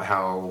talking about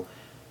how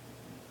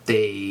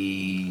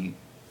they're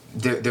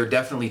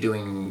definitely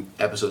doing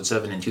episode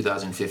 7 in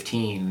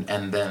 2015,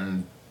 and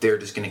then they're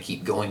just going to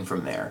keep going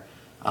from there.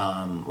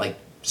 Like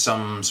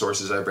some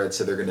sources I've read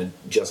said they're going to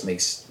just make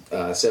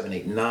 7,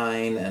 8,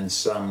 9, and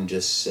some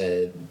just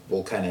said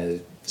we'll kind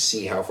of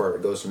see how far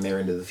it goes from there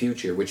into the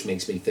future, which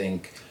makes me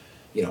think,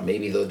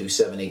 maybe they'll do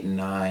 7, 8, and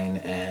 9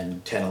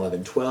 and 10,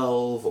 11,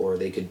 12, or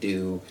they could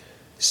do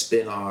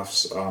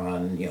spin-offs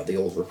on, the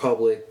Old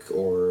Republic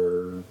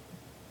or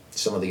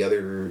some of the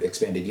other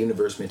expanded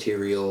universe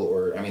material,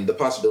 or, I mean, the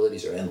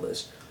possibilities are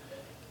endless.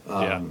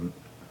 Yeah.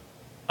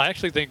 I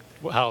actually think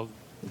how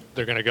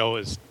they're going to go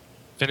is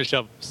finish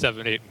up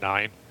 7, 8, and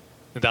 9,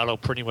 and that'll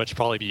pretty much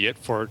probably be it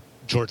for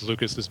George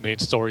Lucas's main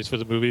stories for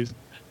the movies.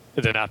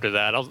 And then after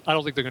that, I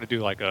don't think they're going to do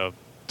like a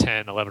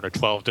 10, 11, or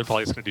 12, they're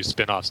probably just going to do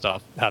spin-off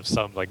stuff, have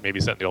some like maybe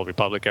set in the Old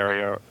Republic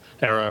era,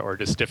 or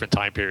just different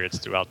time periods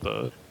throughout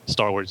the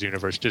Star Wars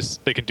universe.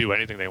 Just they can do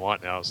anything they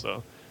want now.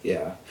 So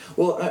Yeah.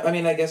 Well, I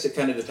mean, I guess it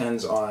kind of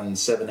depends on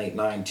 7, 8,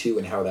 9 too,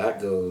 and how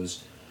that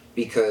goes.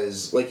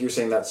 Because, like you're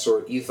saying,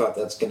 you thought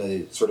that's going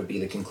to sort of be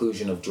the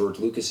conclusion of George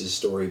Lucas's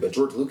story, but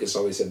George Lucas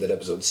always said that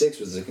Episode 6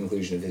 was the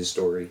conclusion of his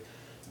story.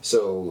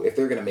 So if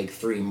they're going to make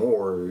 3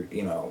 more,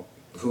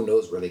 who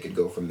knows where they could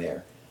go from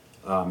there.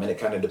 And it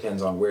kind of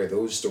depends on where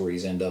those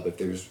stories end up, if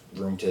there's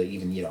room to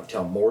even,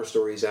 tell more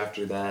stories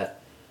after that.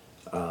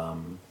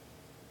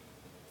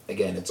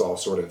 Again, it's all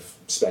sort of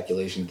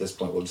speculation at this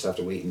point. We'll just have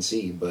to wait and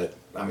see. But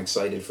I'm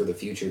excited for the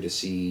future to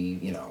see,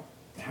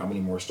 how many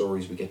more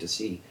stories we get to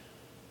see.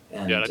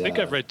 And, yeah, I think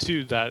I've read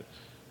too that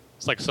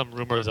it's like some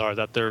rumors are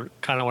that they're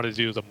kind of want to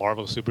do the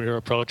Marvel superhero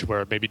approach,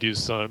 where maybe do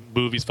some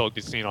movies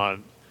focusing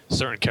on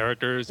certain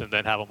characters and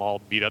then have them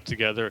all meet up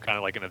together, kind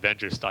of like an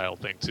Avengers style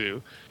thing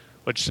too.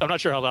 Which I'm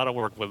not sure how that'll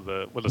work with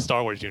the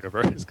Star Wars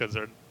universe, because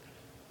there are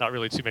not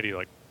really too many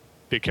like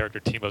big character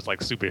team-ups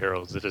like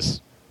superheroes. It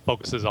just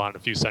focuses on a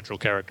few central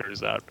characters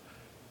that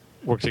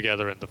work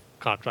together in the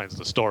confines of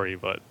the story.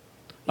 But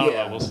I don't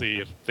know. We'll see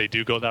if they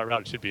do go that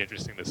route. It should be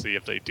interesting to see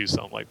if they do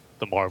something like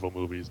the Marvel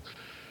movies.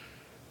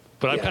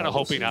 But I'm kind of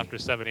hoping after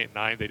 7, 8,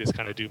 9, they just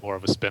kind of do more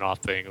of a spin-off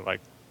thing,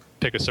 like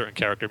pick a certain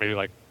character, maybe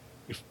like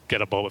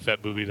get a Boba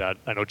Fett movie that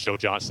I know Joe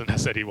Johnston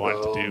has said he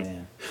wanted to do.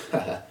 Man.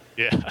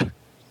 Yeah.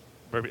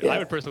 I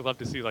would personally love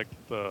to see like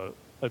a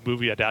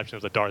movie adaptation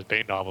of the Darth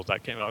Bane novels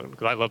that came out,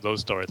 because I love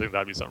those stories. I think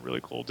that'd be something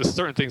really cool. Just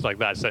certain things like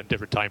that set in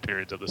different time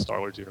periods of the Star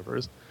Wars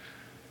universe.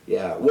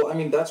 Yeah, well, I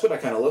mean, that's what I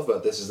kind of love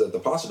about this, is that the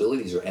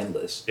possibilities are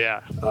endless.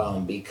 Yeah.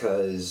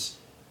 Because,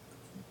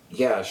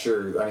 yeah,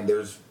 sure, I mean,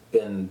 there's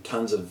been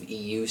tons of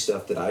EU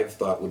stuff that I've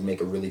thought would make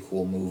a really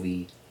cool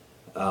movie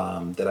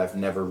that I've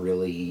never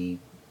really,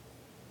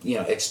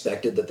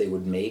 expected that they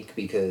would make,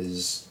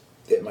 because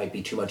it might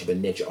be too much of a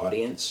niche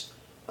audience.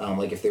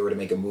 Like if they were to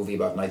make a movie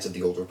about Knights of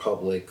the Old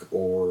Republic,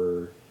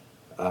 or,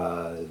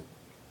 The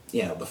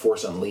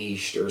Force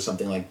Unleashed or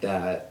something like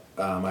that,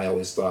 I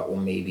always thought, well,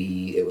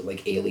 maybe it would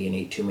like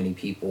alienate too many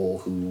people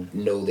who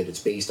know that it's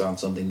based on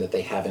something that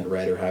they haven't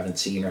read or haven't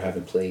seen or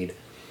haven't played.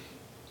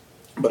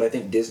 But I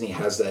think Disney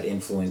has that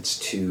influence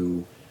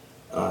to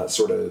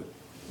sort of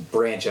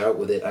branch out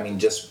with it. I mean,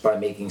 just by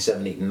making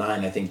 7, 8, and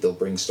 9, I think they'll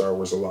bring Star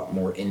Wars a lot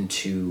more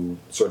into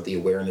sort of the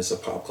awareness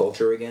of pop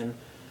culture again.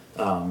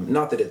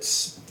 Not that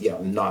it's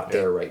not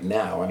there right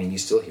now. I mean, you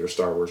still hear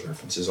Star Wars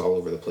references all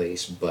over the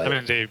place, but I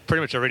mean, they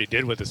pretty much already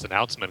did with this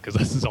announcement, because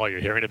this is all you're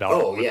hearing about.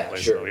 Oh yeah,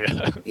 sure.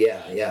 So,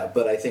 yeah.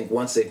 But I think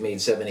once they've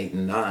made 7, 8,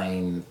 and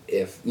 9,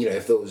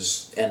 if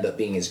those end up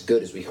being as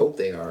good as we hope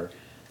they are,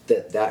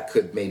 that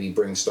could maybe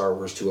bring Star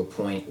Wars to a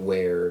point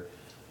where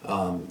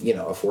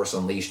a Force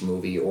Unleashed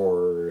movie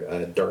or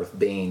a Darth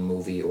Bane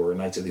movie or a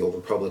Knights of the Old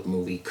Republic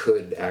movie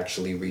could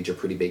actually reach a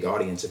pretty big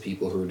audience of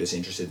people who are just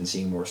interested in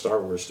seeing more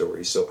Star Wars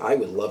stories. So I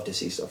would love to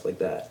see stuff like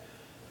that.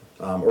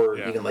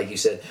 Even like you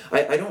said,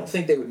 I don't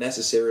think they would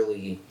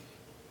necessarily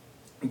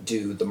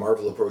do the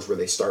Marvel approach where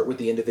they start with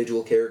the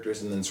individual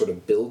characters and then sort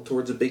of build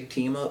towards a big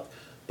team up,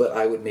 but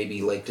I would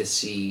maybe like to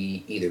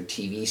see either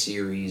TV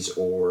series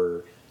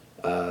or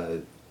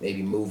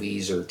maybe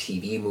movies or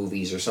TV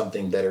movies or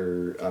something that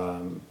are,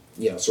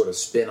 sort of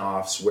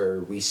spin-offs where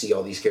we see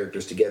all these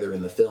characters together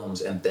in the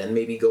films and then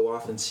maybe go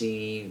off and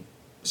see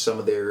some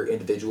of their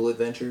individual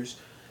adventures.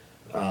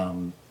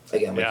 Again,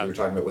 like you were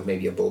talking about with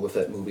maybe a Boba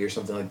Fett movie or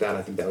something like that,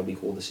 I think that would be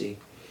cool to see.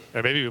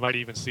 Or maybe we might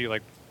even see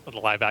like a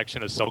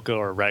live-action Ahsoka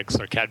or Rex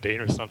or Cad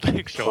Bane or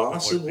something show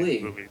up in one of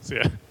these movies.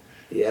 Yeah.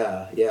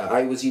 Yeah.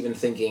 I was even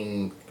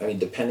thinking, I mean,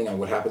 depending on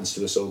what happens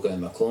to Ahsoka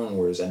in the Clone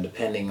Wars and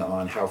depending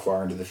on how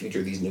far into the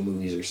future these new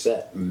movies are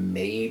set,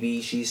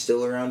 maybe she's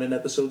still around in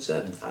Episode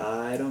 7.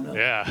 I don't know.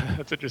 Yeah,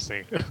 that's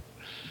interesting.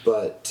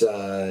 But,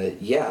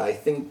 I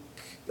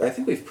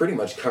think we've pretty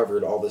much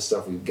covered all the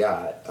stuff we've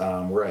got.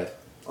 We're at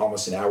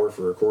almost an hour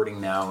for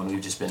recording now, and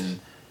we've just been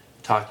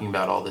talking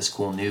about all this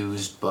cool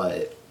news.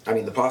 But, I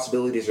mean, the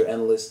possibilities are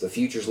endless. The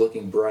future's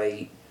looking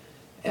bright.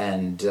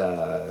 And,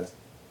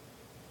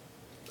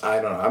 I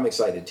don't know. I'm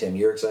excited. Tim,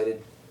 you're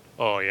excited?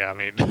 Oh, yeah. I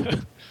mean,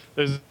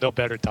 there's no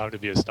better time to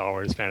be a Star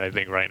Wars fan, I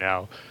think, right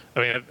now.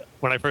 I mean,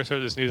 when I first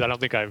heard this news, I don't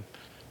think I've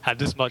had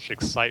this much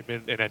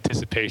excitement and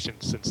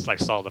anticipation since I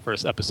saw the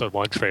first Episode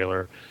 1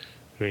 trailer.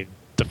 I mean,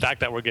 the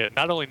fact that we're getting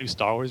not only new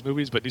Star Wars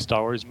movies, but new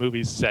Star Wars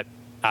movies set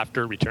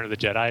after Return of the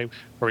Jedi,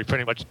 where we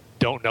pretty much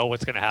don't know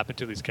what's going to happen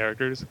to these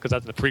characters. Because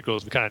after the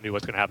prequels, we kind of knew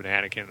what's going to happen to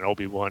Anakin and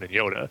Obi-Wan and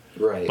Yoda.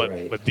 Right, but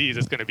right. with these,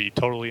 it's going to be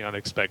totally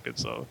unexpected.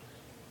 So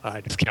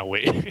I just can't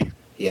wait.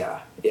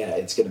 Yeah,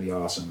 it's going to be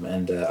awesome.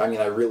 And, I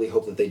mean, I really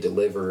hope that they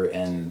deliver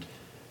and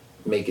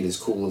make it as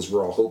cool as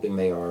we're all hoping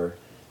they are.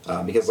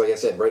 Because, like I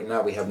said, right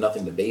now we have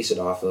nothing to base it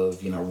off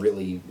of,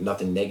 really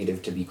nothing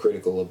negative to be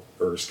critical of,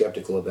 or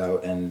skeptical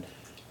about, and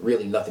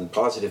really nothing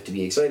positive to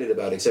be excited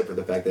about, except for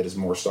the fact that it's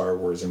more Star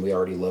Wars, and we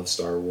already love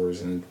Star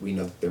Wars, and we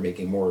know that they're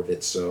making more of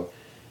it. So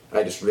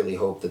I just really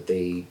hope that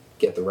they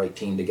get the right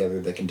team together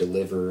that can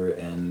deliver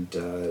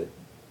and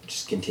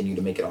just continue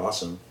to make it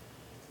awesome.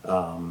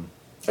 I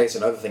guess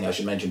another thing I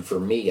should mention for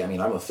me, I mean,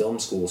 I'm a film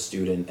school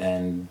student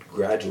and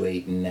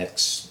graduate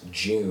next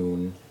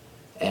June,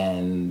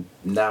 and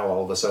now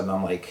all of a sudden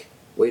I'm like,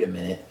 wait a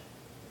minute,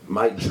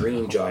 my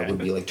dream job would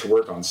be like to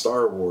work on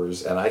Star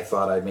Wars, and I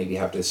thought I'd maybe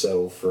have to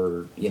settle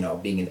for, you know,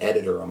 being an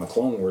editor on the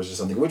Clone Wars or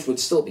something, which would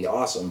still be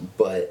awesome,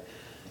 but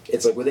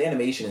it's like with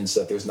animation and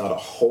stuff, there's not a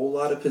whole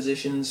lot of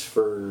positions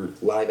for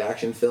live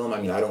action film. I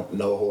mean, I don't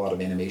know a whole lot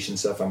of animation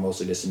stuff. I'm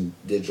mostly just in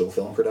digital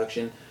film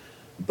production.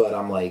 But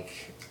I'm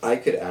like, I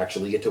could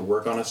actually get to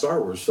work on a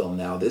Star Wars film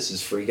now. This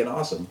is freaking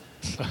awesome.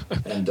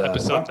 And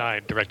Episode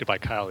 9, directed by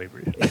Kyle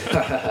Avery.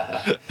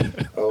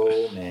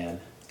 Oh, man.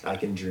 I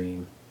can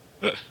dream.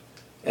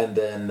 And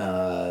then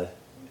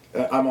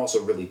I'm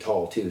also really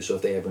tall, too. So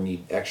if they ever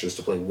need extras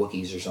to play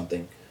Wookiees or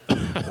something,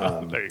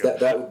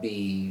 that would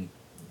be...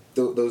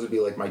 Those would be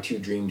like my two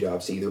dream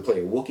jobs, to either play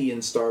a Wookiee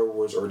in Star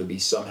Wars or to be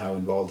somehow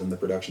involved in the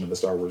production of a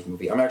Star Wars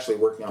movie. I'm actually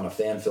working on a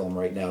fan film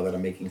right now that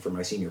I'm making for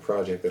my senior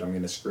project that I'm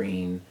going to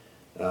screen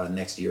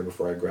next year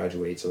before I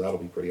graduate, so that'll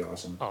be pretty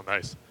awesome. Oh,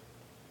 nice.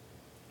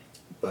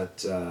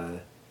 But,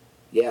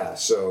 yeah,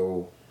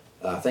 so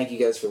thank you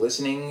guys for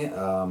listening.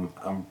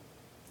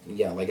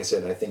 Like I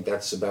said, I think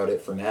that's about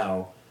it for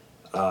now.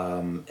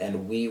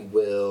 And we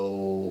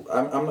will...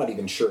 I'm not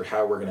even sure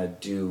how we're going to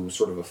do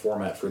sort of a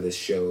format for this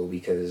show,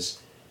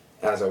 because...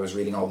 as I was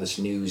reading all this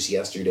news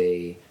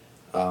yesterday,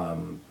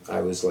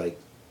 I was like,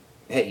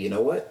 hey, you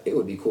know what? It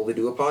would be cool to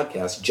do a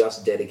podcast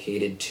just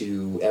dedicated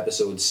to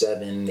episodes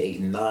 7, 8,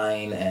 and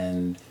 9,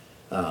 and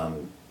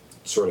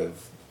sort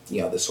of,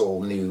 you know, this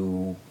whole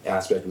new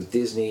aspect with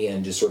Disney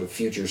and just sort of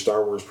future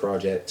Star Wars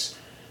projects.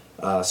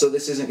 So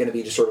this isn't going to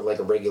be just sort of like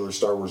a regular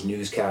Star Wars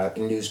news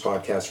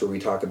podcast where we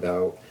talk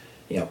about,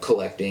 you know,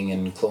 collecting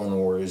and Clone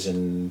Wars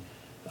and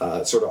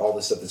sort of all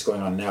the stuff that's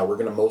going on now. We're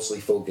going to mostly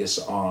focus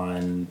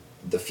on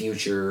the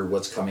future,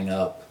 what's coming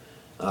up.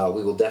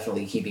 We will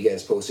definitely keep you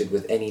guys posted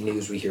with any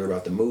news we hear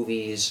about the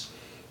movies,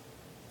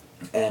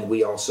 and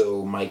we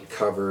also might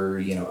cover,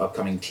 you know,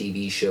 upcoming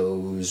TV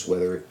shows,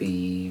 whether it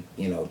be,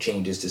 you know,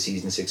 changes to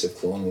season 6 of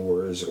Clone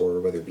Wars, or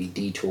whether it be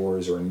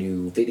detours or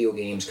new video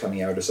games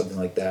coming out or something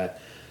like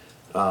that.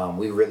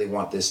 We really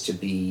want this to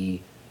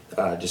be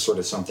just sort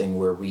of something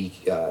where we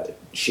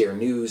share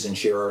news and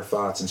share our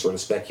thoughts and sort of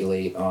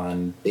speculate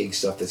on big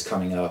stuff that's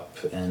coming up,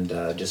 and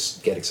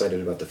just get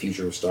excited about the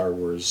future of Star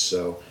Wars.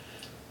 So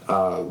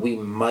we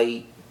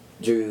might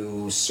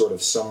do sort of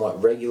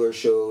somewhat regular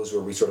shows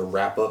where we sort of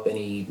wrap up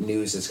any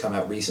news that's come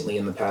out recently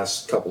in the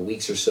past couple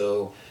weeks or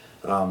so.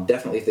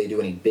 Definitely if they do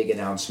any big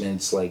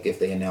announcements, like if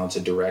they announce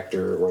a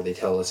director, or they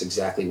tell us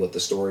exactly what the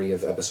story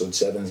of episode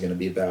 7 is going to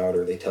be about,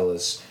 or they tell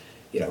us,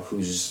 you know,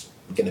 who's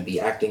going to be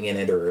acting in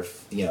it, or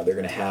if, you know, they're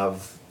going to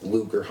have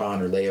Luke or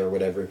Han or Leia or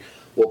whatever,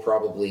 we'll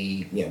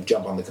probably, you know,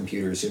 jump on the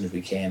computer as soon as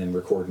we can and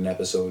record an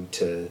episode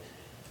to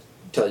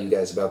tell you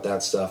guys about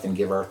that stuff and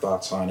give our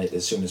thoughts on it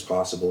as soon as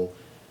possible.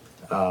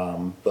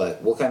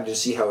 But we'll kind of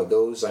just see how it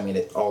goes. I mean,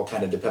 it all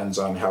kind of depends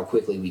on how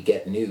quickly we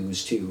get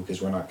news too,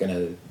 because we're not going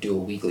to do a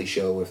weekly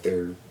show if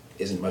there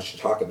isn't much to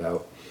talk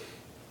about.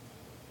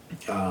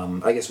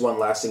 I guess one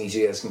last thing is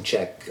you guys can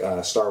check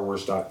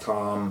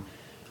StarWars.com.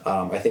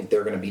 I think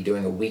they're going to be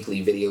doing a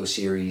weekly video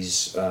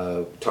series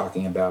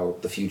talking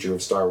about the future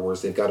of Star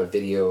Wars. They've got a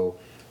video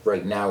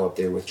right now up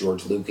there with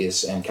George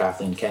Lucas and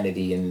Kathleen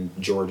Kennedy, and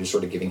George is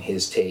sort of giving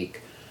his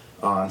take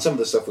on some of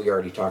the stuff we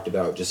already talked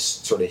about,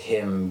 just sort of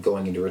him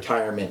going into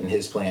retirement and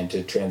his plan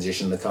to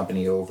transition the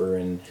company over,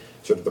 and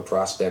sort of the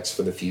prospects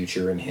for the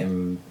future, and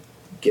him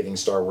giving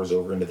Star Wars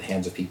over into the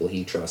hands of people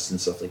he trusts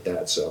and stuff like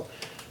that. So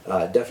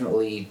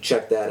definitely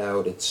check that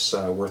out. It's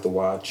worth a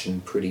watch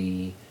and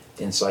pretty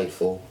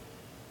insightful.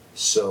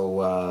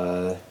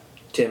 So,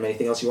 Tim,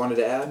 anything else you wanted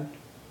to add?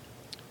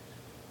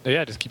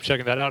 Yeah, just keep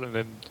checking that out, and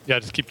then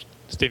just keep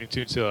staying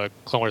tuned to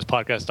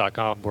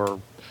CloneWarsPodcast.com, where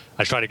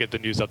I try to get the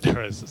news up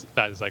there as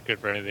fast as I could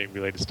for anything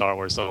related to Star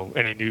Wars. So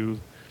any new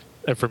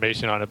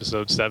information on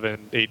episodes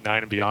 7, 8,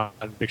 9, and beyond,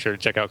 make sure to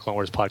check out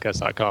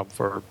CloneWarsPodcast.com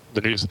for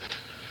the news.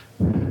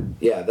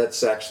 Yeah,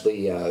 that's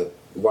actually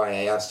why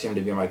I asked him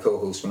to be my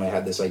co-host when I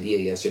had this idea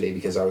yesterday,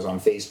 because I was on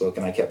Facebook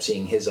and I kept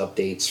seeing his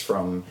updates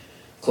from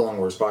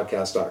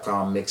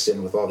CloneWarsPodcast.com mixed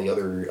in with all the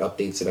other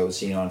updates that I was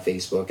seeing on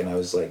Facebook, and I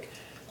was like,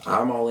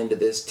 I'm all into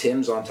this.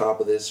 Tim's on top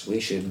of this. We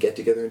should get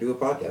together and do a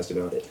podcast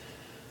about it.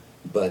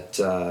 But,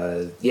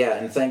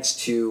 and thanks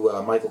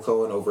to Michael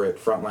Cohen over at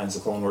Frontlines,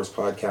 the Clone Wars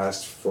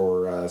podcast,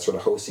 for sort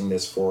of hosting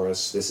this for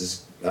us. This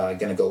is going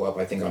to go up,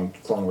 I think, on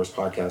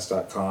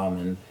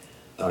CloneWarsPodcast.com,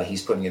 and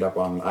he's putting it up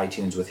on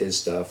iTunes with his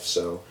stuff,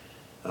 so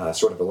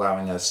sort of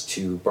allowing us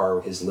to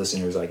borrow his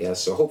listeners, I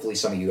guess. So hopefully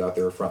some of you out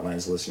there are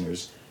Frontlines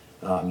listeners.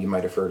 You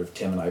might have heard of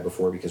Tim and I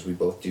before, because we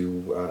both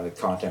do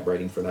content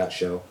writing for that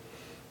show.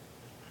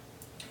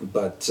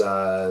 But,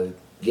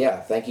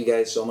 thank you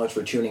guys so much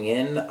for tuning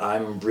in.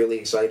 I'm really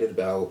excited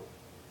about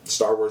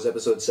Star Wars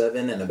Episode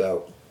 7 and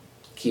about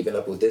keeping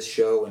up with this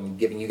show and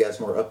giving you guys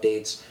more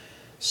updates.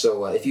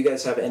 So if you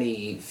guys have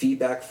any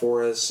feedback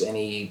for us,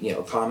 any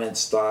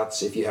comments,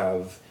 thoughts, if you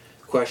have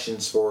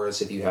questions for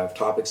us, if you have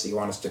topics that you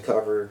want us to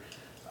cover,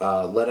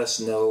 let us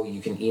know.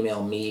 You can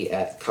email me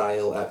at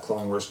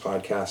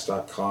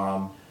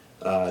kyle@clonewarspodcast.com.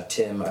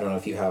 Tim, I don't know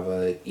if you have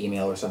an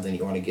email or something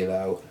you want to give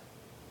out.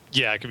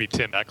 Yeah, it could be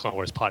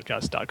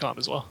tim@clonewarspodcast.com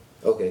as well.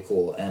 Okay,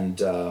 cool. And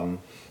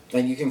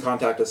you can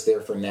contact us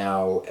there for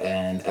now.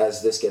 And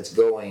as this gets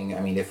going, I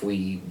mean, if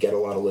we get a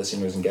lot of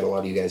listeners and get a lot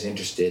of you guys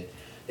interested,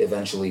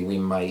 eventually we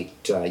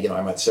might, I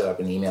might set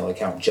up an email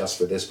account just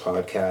for this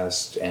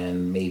podcast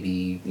and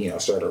maybe,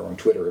 start our own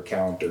Twitter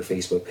account or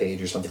Facebook page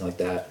or something like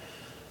that.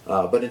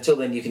 But until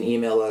then, you can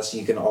email us.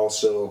 You can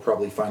also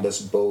probably find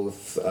us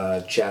both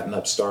chatting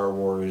up Star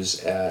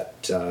Wars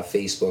at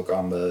Facebook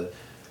on the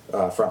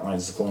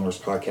Frontlines of the Clone Wars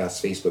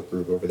Podcast Facebook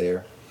group over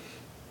there.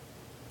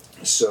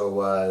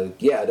 So,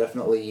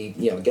 definitely,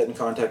 get in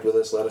contact with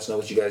us. Let us know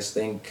what you guys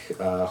think.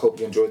 Hope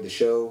you enjoyed the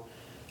show.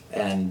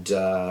 And,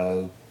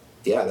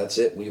 that's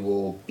it. We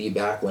will be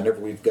back whenever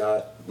we've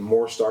got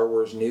more Star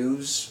Wars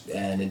news.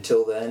 And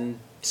until then,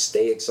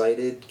 stay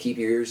excited, keep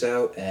your ears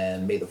out,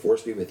 and may the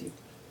Force be with you.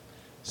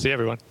 See you,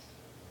 everyone.